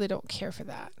really don't care for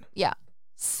that. Yeah.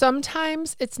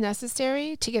 Sometimes it's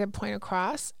necessary to get a point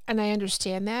across, and I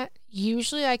understand that.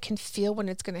 Usually I can feel when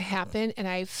it's going to happen, and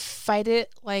I fight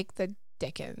it like the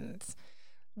dickens.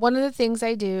 One of the things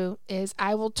I do is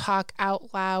I will talk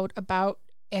out loud about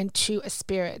and to a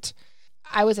spirit.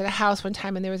 I was at a house one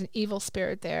time and there was an evil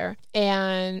spirit there,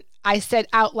 and I said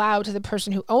out loud to the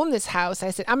person who owned this house, I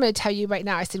said, I'm going to tell you right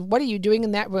now. I said, what are you doing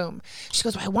in that room? She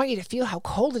goes, well, I want you to feel how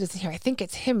cold it is in here. I think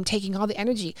it's him taking all the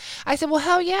energy. I said, well,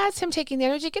 hell yeah, it's him taking the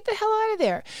energy. Get the hell out of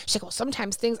there. She goes,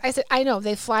 sometimes things, I said, I know,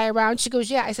 they fly around. She goes,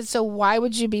 yeah. I said, so why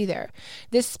would you be there?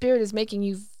 This spirit is making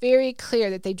you very clear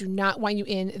that they do not want you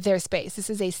in their space. This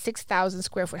is a 6,000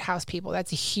 square foot house, people.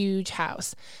 That's a huge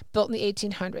house built in the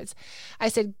 1800s. I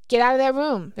said, get out of that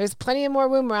room. There's plenty of more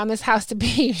room around this house to be.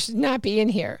 You should not be in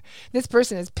here. This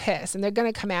person is pissed, and they're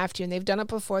going to come after you, and they've done it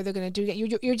before. They're going to do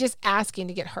it. You're just asking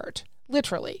to get hurt,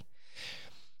 literally.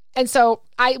 And so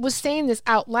I was saying this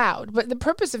out loud, but the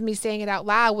purpose of me saying it out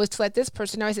loud was to let this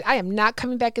person know. I said, I am not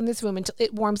coming back in this room until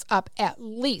it warms up at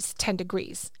least 10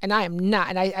 degrees. And I am not.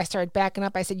 And I started backing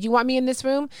up. I said, you want me in this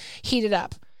room? Heat it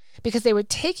up. Because they were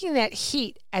taking that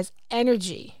heat as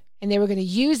energy, and they were going to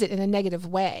use it in a negative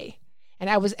way.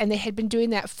 And they had been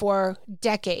doing that for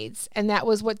decades. And that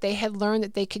was what they had learned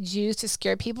that they could use to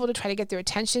scare people, to try to get their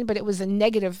attention. But it was a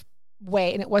negative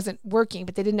way, and it wasn't working,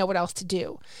 but they didn't know what else to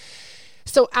do.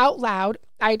 So out loud,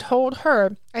 I told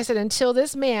her, I said, until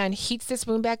this man heats this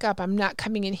room back up, I'm not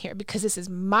coming in here, because this is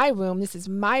my room. This is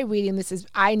my reading.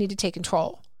 I need to take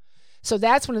control. So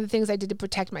that's one of the things I did to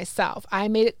protect myself. I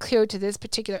made it clear to this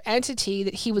particular entity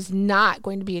that he was not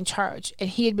going to be in charge, and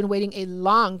he had been waiting a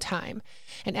long time.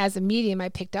 And as a medium, I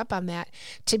picked up on that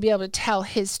to be able to tell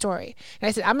his story. And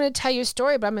I said, I'm going to tell your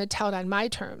story, but I'm going to tell it on my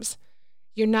terms.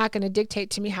 You're not going to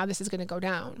dictate to me how this is going to go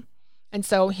down. And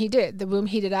so he did. The room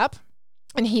heated up,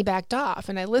 and he backed off,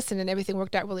 and I listened, and everything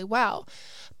worked out really well.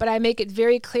 But I make it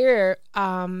very clear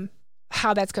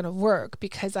how that's going to work,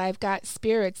 because I've got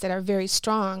spirits that are very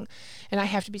strong, and I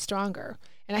have to be stronger,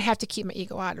 and I have to keep my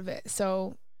ego out of it.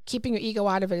 So keeping your ego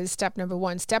out of it is step number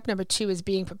one. Step number two is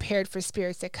being prepared for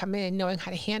spirits that come in, knowing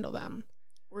how to handle them.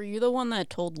 Were you the one that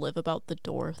told Liv about the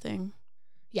door thing?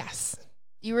 Yes.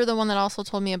 You were the one that also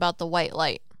told me about the white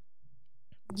light.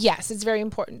 Yes, it's very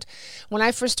important. When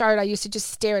I first started, I used to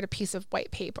just stare at a piece of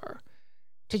white paper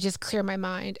to just clear my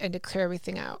mind and to clear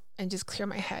everything out and just clear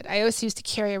my head. I also used to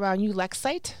carry around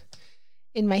Ulexite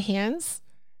in my hands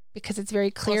because it's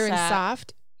very clear and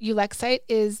soft. Ulexite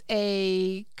is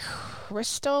a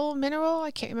crystal mineral.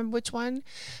 I can't remember which one,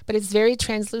 but it's very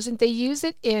translucent. They use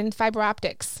it in fiber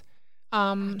optics.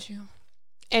 And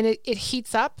it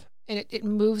heats up and it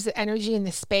moves the energy in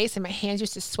the space. And my hands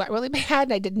used to sweat really bad.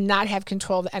 And I did not have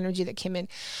control of the energy that came in.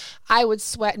 I would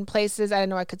sweat in places I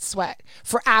didn't know I could sweat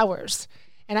for hours.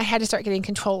 And I had to start getting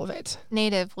control of it.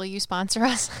 Native, will you sponsor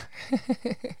us?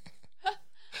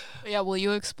 Yeah, will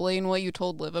you explain what you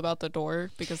told Liv about the door?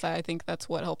 Because I think that's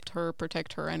what helped her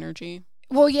protect her energy.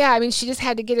 Well, yeah, I mean, she just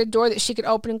had to get a door that she could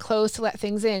open and close to let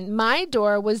things in. My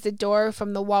door was the door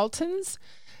from the Waltons.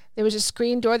 There was a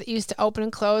screen door that used to open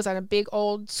and close on a big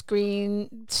old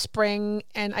screen spring,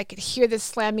 and I could hear this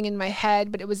slamming in my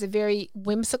head, but it was a very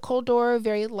whimsical door,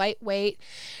 very lightweight,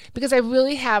 because I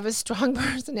really have a strong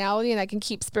personality, and I can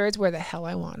keep spirits where the hell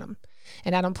I want them,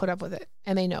 and I don't put up with it,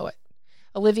 and they know it.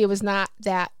 Olivia was not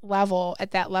at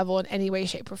that level in any way,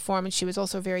 shape, or form, and she was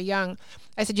also very young.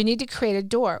 I said, you need to create a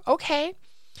door. Okay.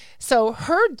 So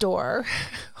her door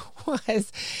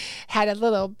had a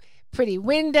little pretty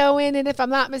window in it, if I'm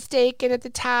not mistaken, at the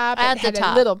top. It had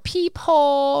a little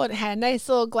peephole, and it had a nice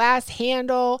little glass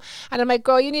handle. And I'm like,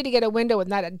 girl, you need to get a window with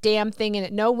not a damn thing in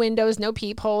it. No windows, no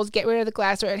peepholes. Get rid of the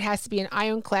glass door. It has to be an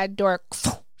ironclad door.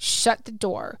 Shut the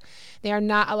door. They are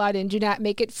not allowed in. Do not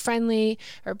make it friendly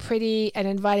or pretty and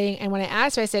inviting. And when I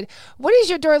asked her, I said, what does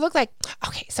your door look like?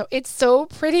 Okay, so it's so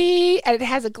pretty, and it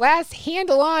has a glass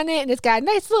handle on it, and it's got a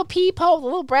nice little peephole, a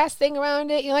little brass thing around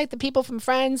it, like the people from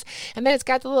Friends. And then it's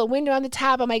got the little window on the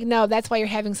top. I'm like, no, that's why you're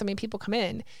having so many people come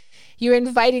in. You're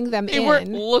inviting them in. They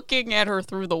weren't looking at her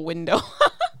through the window.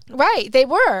 Right, they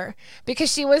were,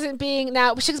 because she wasn't being,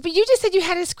 she goes, but you just said you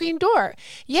had a screen door.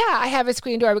 Yeah, I have a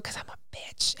screen door because I'm a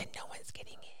bitch and no one's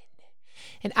getting in.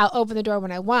 And I'll open the door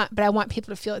when I want, but I want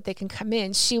people to feel that they can come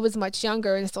in. She was much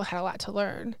younger and still had a lot to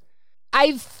learn.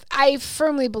 I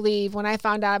firmly believe when I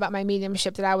found out about my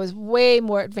mediumship that I was way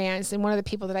more advanced. And one of the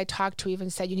people that I talked to even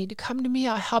said, you need to come to me.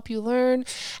 I'll help you learn.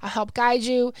 I'll help guide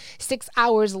you. 6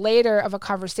 hours later of a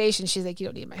conversation, she's like, you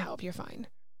don't need my help. You're fine.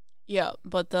 Yeah,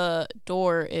 but the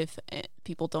door, if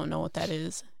people don't know what that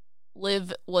is,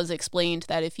 Liv was explained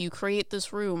that if you create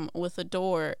this room with a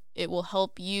door, it will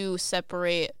help you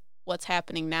separate what's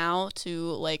happening now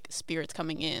to like spirits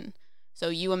coming in. So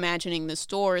you imagining this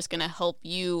door is going to help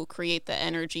you create the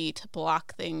energy to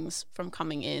block things from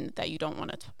coming in that you don't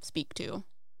want to speak to.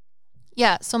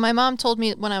 Yeah, so my mom told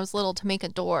me when I was little to make a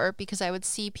door because I would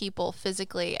see people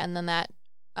physically, and then that,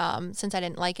 since I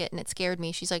didn't like it and it scared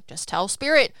me, she's like, just tell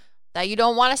spirit that you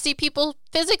don't want to see people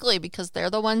physically because they're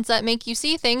the ones that make you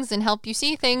see things and help you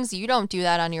see things. You don't do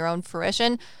that on your own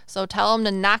fruition, so tell them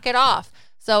to knock it off.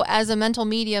 So as a mental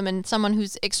medium and someone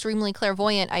who's extremely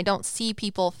clairvoyant, I don't see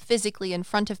people physically in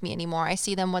front of me anymore. I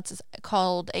see them what's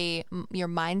called your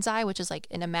mind's eye, which is like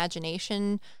an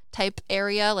imagination type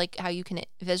area, like how you can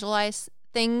visualize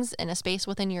things in a space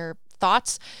within your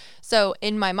thoughts. So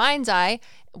in my mind's eye,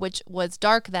 which was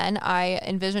dark then, I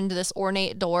envisioned this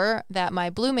ornate door that my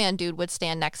Blue Man dude would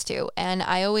stand next to. And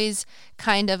I always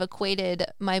kind of equated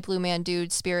my Blue Man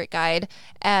dude spirit guide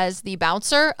as the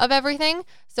bouncer of everything.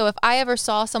 So if I ever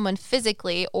saw someone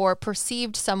physically or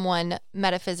perceived someone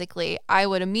metaphysically, I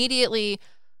would immediately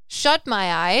shut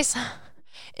my eyes,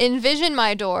 envision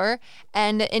my door,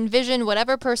 and envision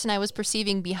whatever person I was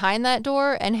perceiving behind that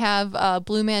door, and have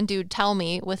Blue Man dude tell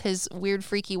me with his weird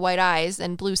freaky white eyes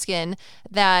and blue skin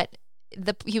that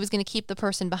he was going to keep the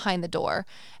person behind the door.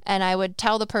 And I would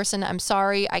tell the person, I'm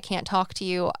sorry, I can't talk to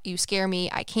you. You scare me.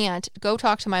 I can't. Go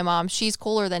talk to my mom. She's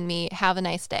cooler than me. Have a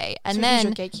nice day. And so then he's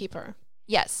your gatekeeper.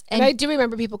 Yes. And I do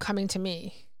remember people coming to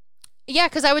me. Yeah,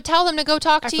 because I would tell them to go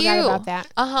talk to you. I forgot about that.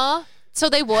 Uh-huh. So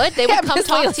they would come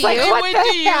talk to like, you. What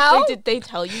the hell? Did they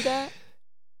tell you that?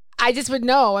 I just would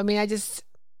know. I mean, I don't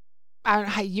know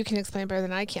how you can explain it better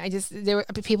than I can.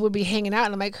 People would be hanging out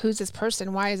and I'm like, who's this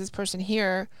person? Why is this person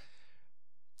here?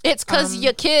 It's because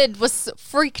your kid was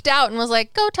freaked out and was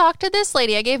like, go talk to this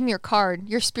lady. I gave him your card,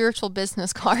 your spiritual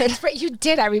business card. That's right. You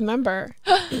did. I remember.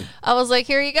 I was like,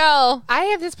 here you go. I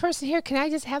have this person here. Can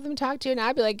I just have them talk to you? And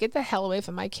I'd be like, get the hell away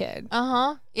from my kid.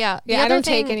 Uh-huh. Yeah. Yeah, I don't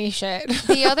take any shit.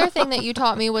 The other thing that you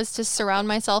taught me was to surround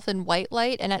myself in white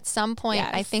light. And at some point, Yes.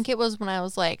 I think it was when I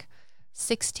was like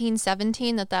 16,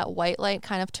 17, that white light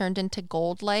kind of turned into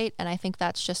gold light. And I think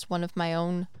that's just one of my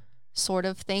own sort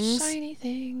of things. Shiny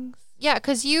things. Yeah,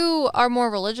 because you are more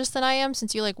religious than I am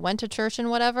since you like went to church and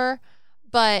whatever.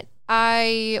 But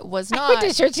I was not. I went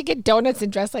to church to get donuts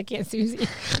and dress like Aunt Susie.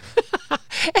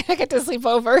 And I got to sleep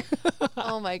over.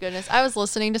 Oh my goodness. I was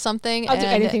listening to something. I'll do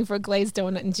anything for a glazed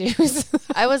donut and juice.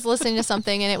 I was listening to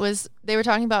something and they were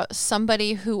talking about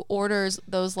somebody who orders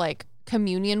those like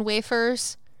communion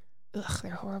wafers Ugh,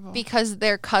 they're horrible. because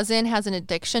their cousin has an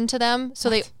addiction to them. So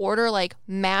they order like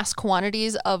mass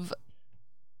quantities of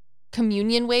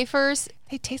communion wafers.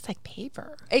 They taste like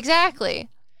paper. Exactly. They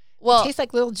Well, taste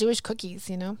like little Jewish cookies,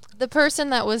 you know? the person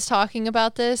that was talking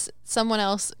about this, someone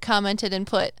else commented and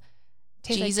put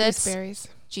Taste Jesus. like gooseberries.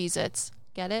 Jesus.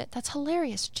 Get it? That's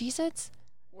hilarious. Jesus.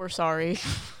 We're sorry.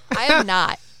 I am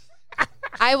not.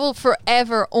 I will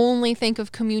forever only think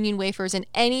of communion wafers in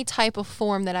any type of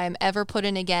form that I am ever put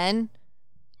in again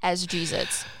as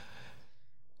Jesus.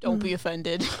 Don't be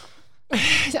offended.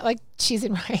 Is that like cheese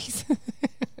and rice?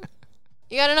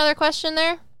 You got another question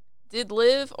there? Did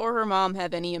Liv or her mom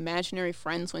have any imaginary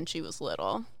friends when she was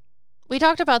little? We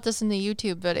talked about this in the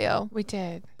YouTube video, We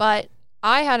did. but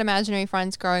I had imaginary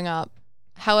friends growing up.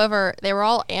 However, they were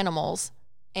all animals,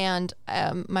 and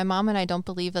my mom and I don't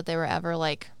believe that they were ever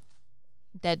like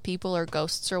dead people or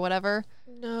ghosts or whatever.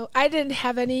 No, I didn't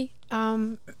have any.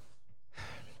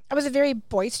 I was a very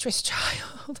boisterous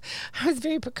child. I was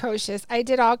very precocious. I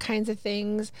did all kinds of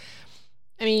things.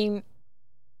 I mean,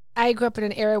 I grew up in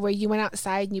an era where you went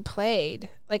outside and you played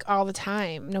like all the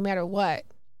time, no matter what.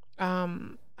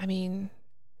 I mean,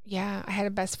 yeah, I had a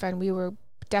best friend. We were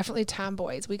definitely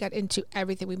tomboys. We got into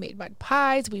everything. We made mud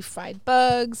pies. We fried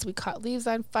bugs. We caught leaves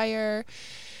on fire.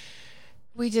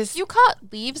 We just... You caught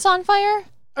leaves on fire?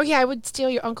 Oh, yeah, I would steal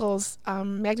your uncle's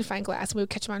magnifying glass and we would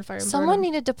catch them on fire and burn Someone 'em.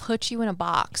 needed to put you in a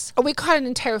box. Oh, we caught an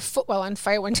entire footwell on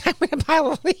fire one time with a pile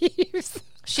of leaves.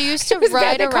 She used to It was bad.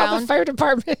 ride They called the around. fire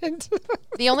department.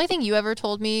 The only thing you ever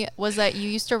told me was that you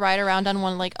used to ride around on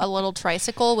one like a little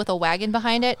tricycle with a wagon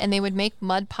behind it, and they would make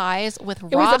mud pies with It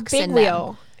was a rocks big in wheel.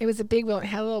 them. It was a big wheel. It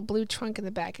had a little blue trunk in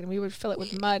the back, and we would fill it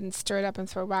with mud and stir it up and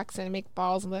throw rocks in and make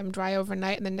balls and let them dry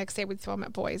overnight. And the next day we'd throw them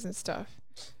at boys and stuff.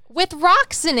 With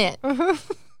rocks in it.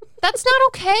 That's not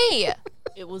okay.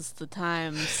 It was the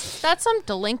times. That's some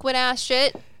delinquent ass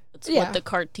shit. That's Yeah. what the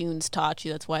cartoons taught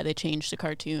you. That's why they changed the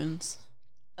cartoons.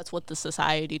 That's what the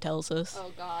society tells us.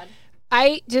 Oh God.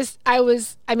 I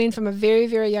mean, from a very,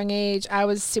 very young age, I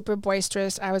was super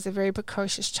boisterous. I was a very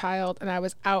precocious child, and I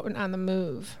was out and on the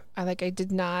move. I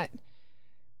did not,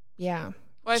 yeah.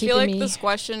 Well, I keeping feel like me- this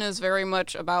question is very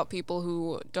much about people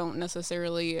who don't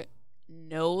necessarily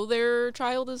know their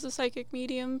child is a psychic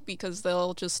medium because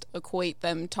they'll just equate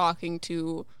them talking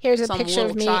to Here's a some picture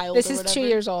of little me. child This or is whatever. 2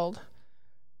 years old.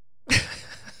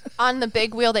 On the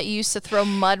big wheel that you used to throw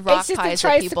mud rock It's just a pies at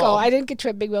tricycle. people. I didn't get to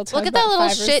a big wheel till Look I at was that about little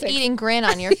 5 or 6. shit-eating grin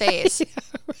on your face. Yeah,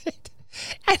 right.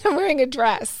 And I'm wearing a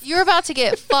dress. You're about to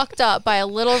get fucked up by a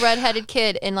little redheaded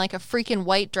kid in like a freaking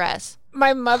white dress.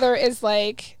 My mother is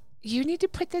like, you need to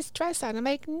put this dress on. I'm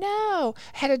like, no.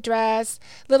 I had a dress,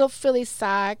 little frilly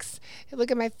socks.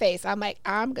 Look at my face. I'm like,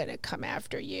 I'm going to come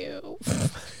after you.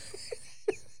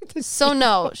 So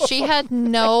no, she had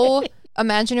no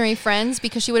imaginary friends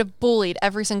because she would have bullied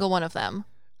every single one of them.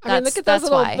 I mean, That's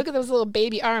why. look at those little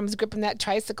baby arms gripping that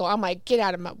tricycle. I'm like, get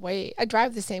out of my way. I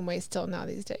drive the same way still now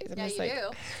these days. I'm just like,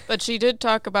 But she did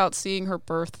talk about seeing her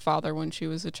birth father when she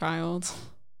was a child.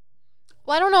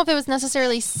 Well, I don't know if it was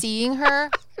necessarily seeing her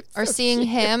or seeing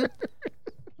him.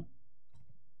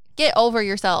 Get over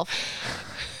yourself.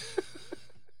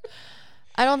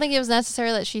 I don't think it was necessary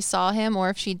that she saw him, or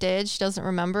if she did, she doesn't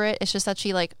remember it. It's just that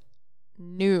she like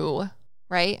knew,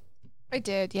 right? I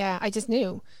did. Yeah. I just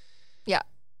knew. Yeah.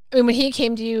 I mean, when he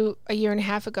came to you a year and a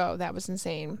half ago, that was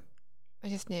insane. I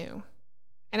just knew.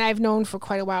 And I've known for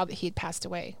quite a while that he had passed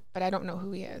away, but I don't know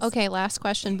who he is. Okay, last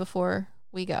question before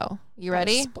we go. You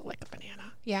ready? Split like a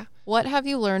banana. Yeah. What have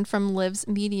you learned from Liv's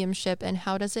mediumship, and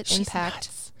how does it She's impact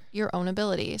nuts. your own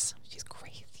abilities? She's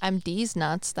crazy. I'm D's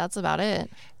nuts. That's about it.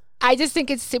 I just think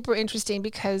it's super interesting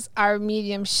because our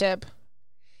mediumship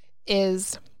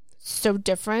is so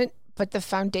different, but the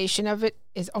foundation of it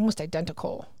is almost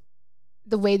identical.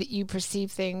 The way that you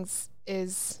perceive things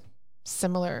is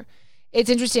similar. It's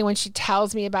interesting when she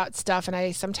tells me about stuff, and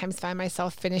I sometimes find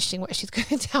myself finishing what she's going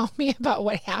to tell me about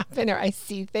what happened, or I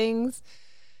see things.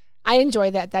 I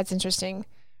enjoy that. That's interesting.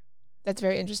 That's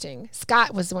very interesting.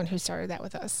 Scott was the one who started that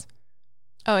with us.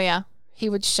 Oh yeah. He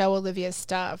would show Olivia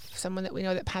stuff, someone that we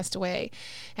know that passed away.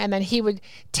 And then he would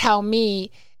tell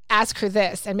me, ask her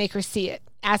this and make her see it.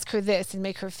 Ask her this and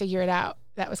make her figure it out.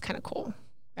 That was kind of cool.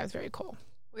 That was very cool.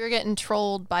 We were getting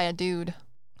trolled by a dude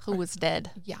who was dead.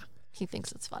 Yeah. He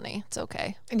thinks it's funny. It's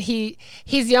okay. And he's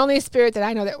the only spirit that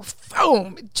I know that,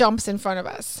 boom, jumps in front of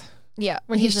us Yeah.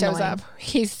 when he he's shows annoying. up.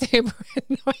 He's super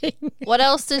annoying. What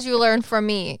else did you learn from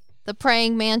me? The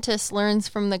praying mantis learns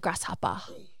from the grasshopper.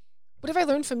 What have I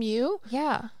learned from you?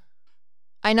 Yeah.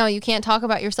 I know you can't talk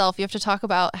about yourself. You have to talk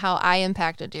about how I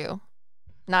impacted you,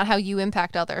 not how you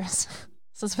impact others.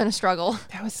 So it's been a struggle.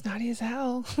 That was snotty as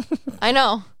hell. I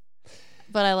know.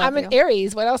 But I love I'm you. an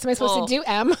Aries. What else am I supposed to do,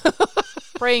 Em?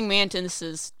 Praying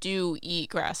mantises do eat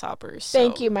grasshoppers. So.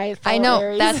 Thank you, my fellow I know.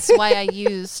 Aries. That's why I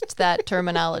used that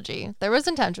terminology. There was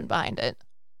intention behind it.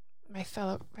 my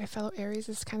fellow Aries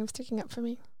is kind of sticking up for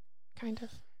me. Kind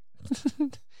of.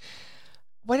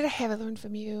 What did I learned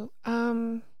from you?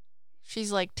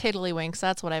 She's like tiddlywinks.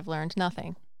 That's what I've learned.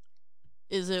 Nothing.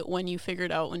 Is it when you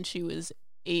figured out when she was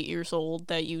 8 years old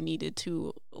that you needed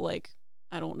to, like,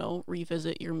 I don't know,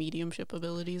 revisit your mediumship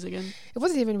abilities again? It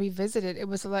wasn't even revisited. It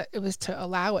was to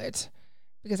allow it,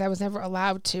 because I was never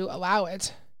allowed to allow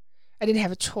it. I didn't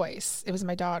have a choice. It was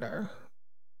my daughter,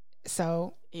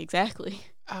 so Exactly.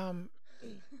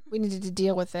 we needed to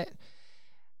deal with it.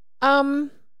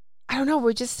 I don't know.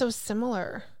 We're just so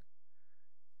similar.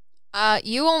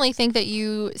 You only think that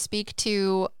you speak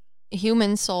to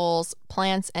human souls,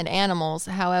 plants, and animals.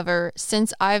 However,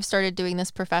 since I've started doing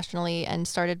this professionally and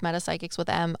started Metapsychics with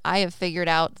Em, I have figured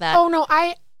out that. Oh no,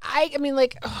 I mean,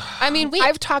 like,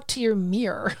 I've talked to your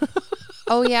mirror.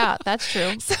 Oh yeah, that's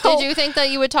true. So- Did you think that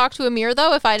you would talk to a mirror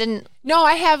though if I didn't? No,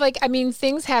 I have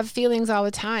things have feelings all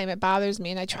the time. It bothers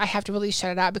me, and I have to really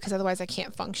shut it out because otherwise I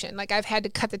can't function. Like, I've had to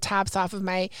cut the tops off of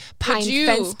my pine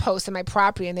fence posts on my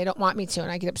property, and they don't want me to,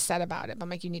 and I get upset about it. But I'm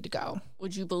like, you need to go.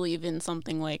 Would you believe in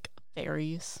something like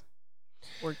fairies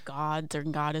or gods or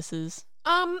goddesses?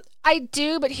 I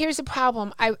do, but here's the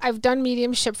problem. I've done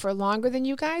mediumship for longer than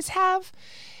you guys have,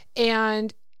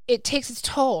 and it takes its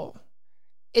toll.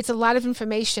 It's a lot of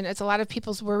information. It's a lot of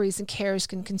people's worries and cares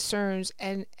and concerns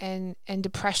and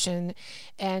depression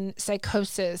and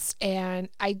psychosis. And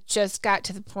I just got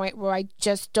to the point where I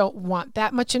just don't want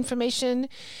that much information.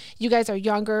 You guys are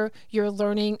younger. You're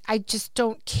learning. I just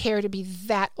don't care to be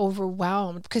that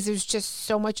overwhelmed because there's just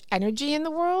so much energy in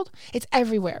the world. It's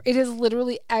everywhere. It is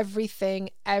literally everything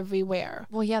everywhere.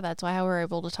 Well, yeah, that's why we're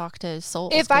able to talk to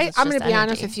souls. I'm going to be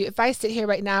honest with you. If I sit here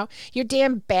right now, your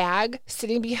damn bag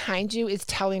sitting behind you is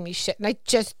telling me shit, and I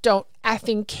just don't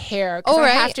effing care because I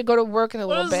have to go to work in a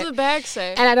little bit. What does the bag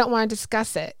say? And I don't want to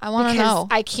discuss it. I want to know.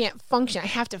 I can't function. I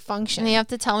have to function. And you have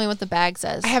to tell me what the bag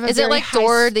says. I have a Is it very like high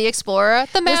Dora the Explorer?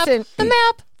 The map. Listen, the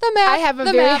map. The map. I have a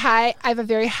the very map. high. I have a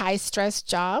very high stress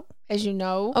job, as you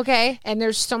know. Okay. And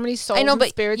there's so many souls I know, and but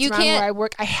spirits you around can't- where I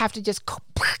work. I have to just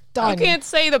done. You can't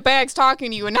say the bag's talking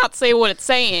to you and not say what it's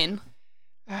saying.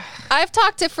 I've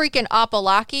talked to freaking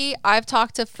Apalaki. I've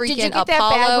talked to freaking Did you get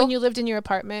Apollo. that bag when you lived in your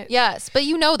apartment? Yes, but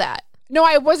you know that. No,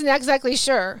 I wasn't exactly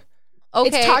sure.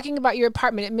 Okay. It's talking about your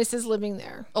apartment. It misses living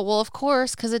there. Oh, well, of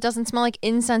course, because it doesn't smell like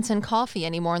incense and coffee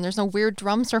anymore, and there's no weird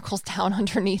drum circles down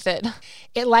underneath it.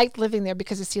 It liked living there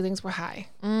because the ceilings were high.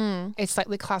 Mm. It's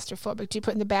slightly claustrophobic. Do you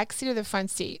put it in the back seat or the front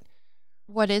seat?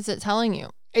 What is it telling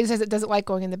you? It says it doesn't like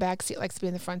going in the back seat. It likes to be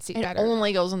in the front seat It better.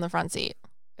 only goes in the front seat.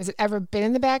 Has it ever been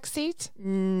in the back seat?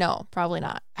 No, probably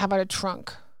not. How about a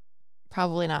trunk?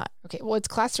 Probably not. Okay, well, it's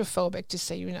claustrophobic, just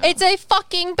so you know. It's a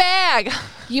fucking bag.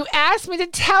 You asked me to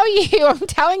tell you. I'm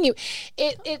telling you.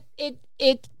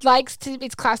 It likes to,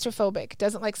 it's claustrophobic. It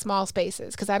doesn't like small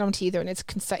spaces because I don't either, and it's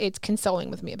consoling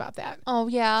with me about that. Oh,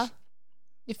 yeah.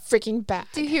 You freaking bag.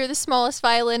 Do you hear the smallest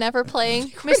violin ever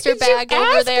playing, Why Mr. did you Bag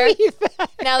over ask there? me that?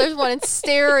 Now there's one in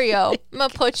stereo. I'm going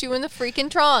to put you in the freaking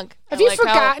trunk. Have I you like how-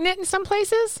 forgotten it in some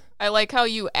places? I like how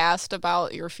you asked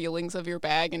about your feelings of your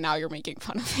bag and now you're making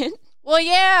fun of it. Well,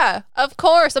 yeah, of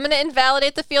course. I'm going to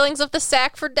invalidate the feelings of the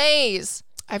sack for days.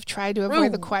 I've tried to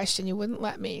avoid the question. You wouldn't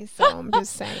let me, so I'm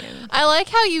just saying. I like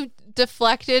how you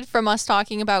deflected from us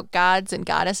talking about gods and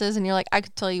goddesses, and you're like, I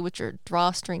could tell you what your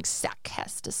drawstring sack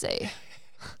has to say.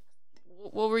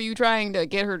 What were you trying to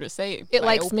get her to say? It by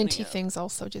likes opening minty it? things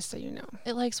also, just so you know.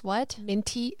 It likes what?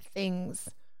 Minty things.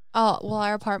 Oh, well,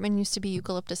 our apartment used to be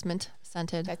eucalyptus mint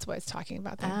scented. That's what it's talking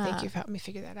about. Then. Thank you for helping me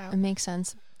figure that out. It makes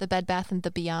sense. The Bed Bath and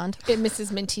the Beyond. It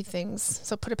misses minty things.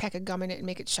 So put a pack of gum in it and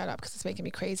make it shut up because it's making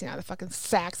me crazy now. The fucking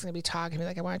sack's going to be talking to me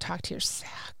like, I want to talk to your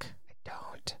sack. I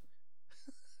don't.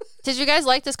 Did you guys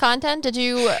like this content? Did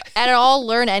you at all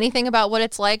learn anything about what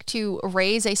it's like to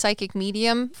raise a psychic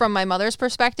medium from my mother's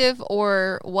perspective,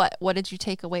 or what? What did you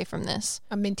take away from this?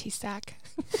 A minty sack.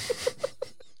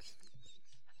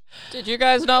 Did you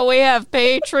guys know we have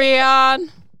Patreon?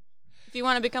 If you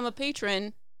want to become a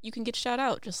patron, you can get shout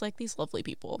out just like these lovely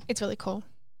people. It's really cool.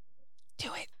 Do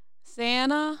it.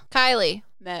 Santa, Kylie,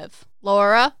 Mev,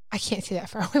 Laura, I can't see that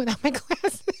far away without my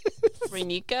glasses.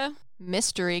 Renika,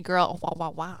 Mystery Girl, wah wah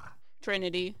wah,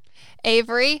 Trinity,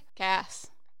 Avery, Cass,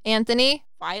 Anthony,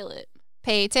 Violet,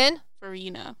 Peyton,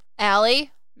 Farina,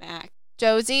 Allie, Mac,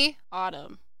 Josie,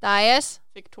 Autumn, Thias,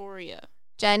 Victoria,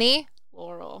 Jenny,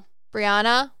 Laurel,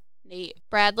 Brianna, Nate,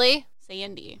 Bradley,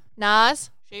 Sandy, Naz,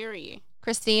 Sherry,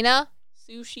 Christina,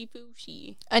 Sushi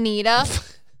Fushi, Anita,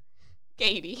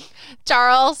 Katie.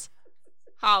 Charles,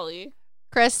 Holly.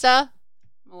 Krista,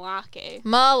 Malake.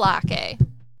 Malake.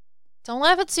 Don't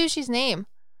laugh at Sushi's name.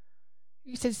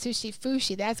 You said sushi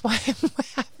fushi. That's why I'm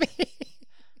laughing.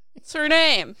 It's her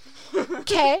name.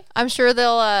 Okay. I'm sure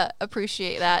they'll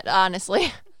appreciate that,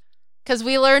 honestly. Because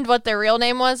we learned what their real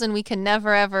name was, and we can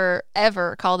never, ever,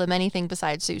 ever call them anything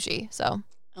besides Sushi. So,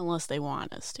 Unless they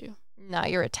want us to. no,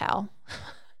 you're a towel.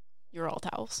 You're all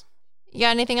towels. You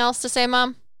got anything else to say,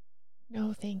 Mom?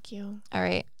 No, thank you. All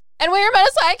right. And we're your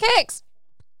Meta Sidekicks.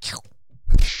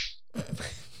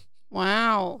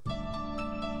 Wow.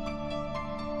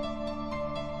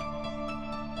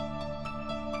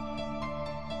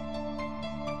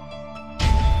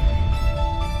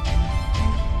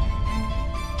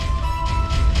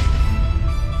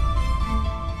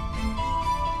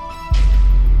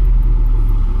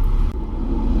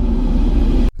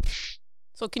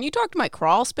 So can you talk to my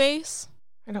crawl space?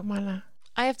 I don't want to.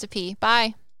 I have to pee.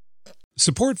 Bye.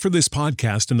 Support for this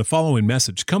podcast and the following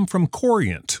message come from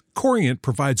Corient. Corient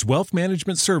provides wealth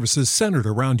management services centered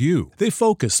around you. They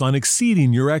focus on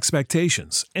exceeding your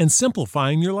expectations and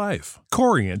simplifying your life.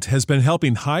 Corient has been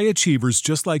helping high achievers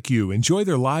just like you enjoy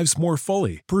their lives more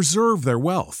fully, preserve their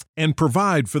wealth, and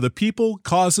provide for the people,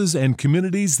 causes, and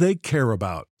communities they care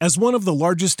about. As one of the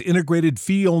largest integrated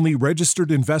fee-only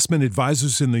registered investment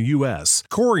advisors in the U.S.,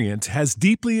 Corient has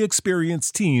deeply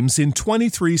experienced teams in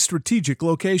 23 strategic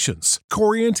locations.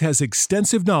 Corient has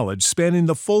extensive knowledge spanning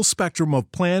the full spectrum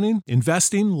of planning,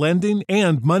 investing, lending,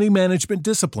 and money management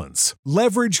disciplines.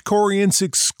 Leverage Corient's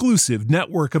exclusive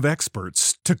network of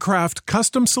experts to craft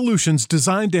custom solutions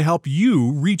designed to help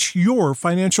you reach your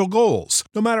financial goals,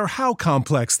 no matter how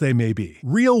complex they may be.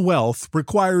 Real wealth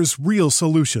requires real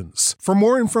solutions. For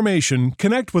more information,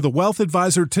 connect with a wealth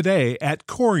advisor today at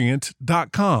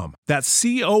Corient.com. That's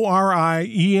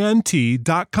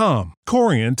Corient.com.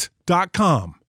 Corient.com.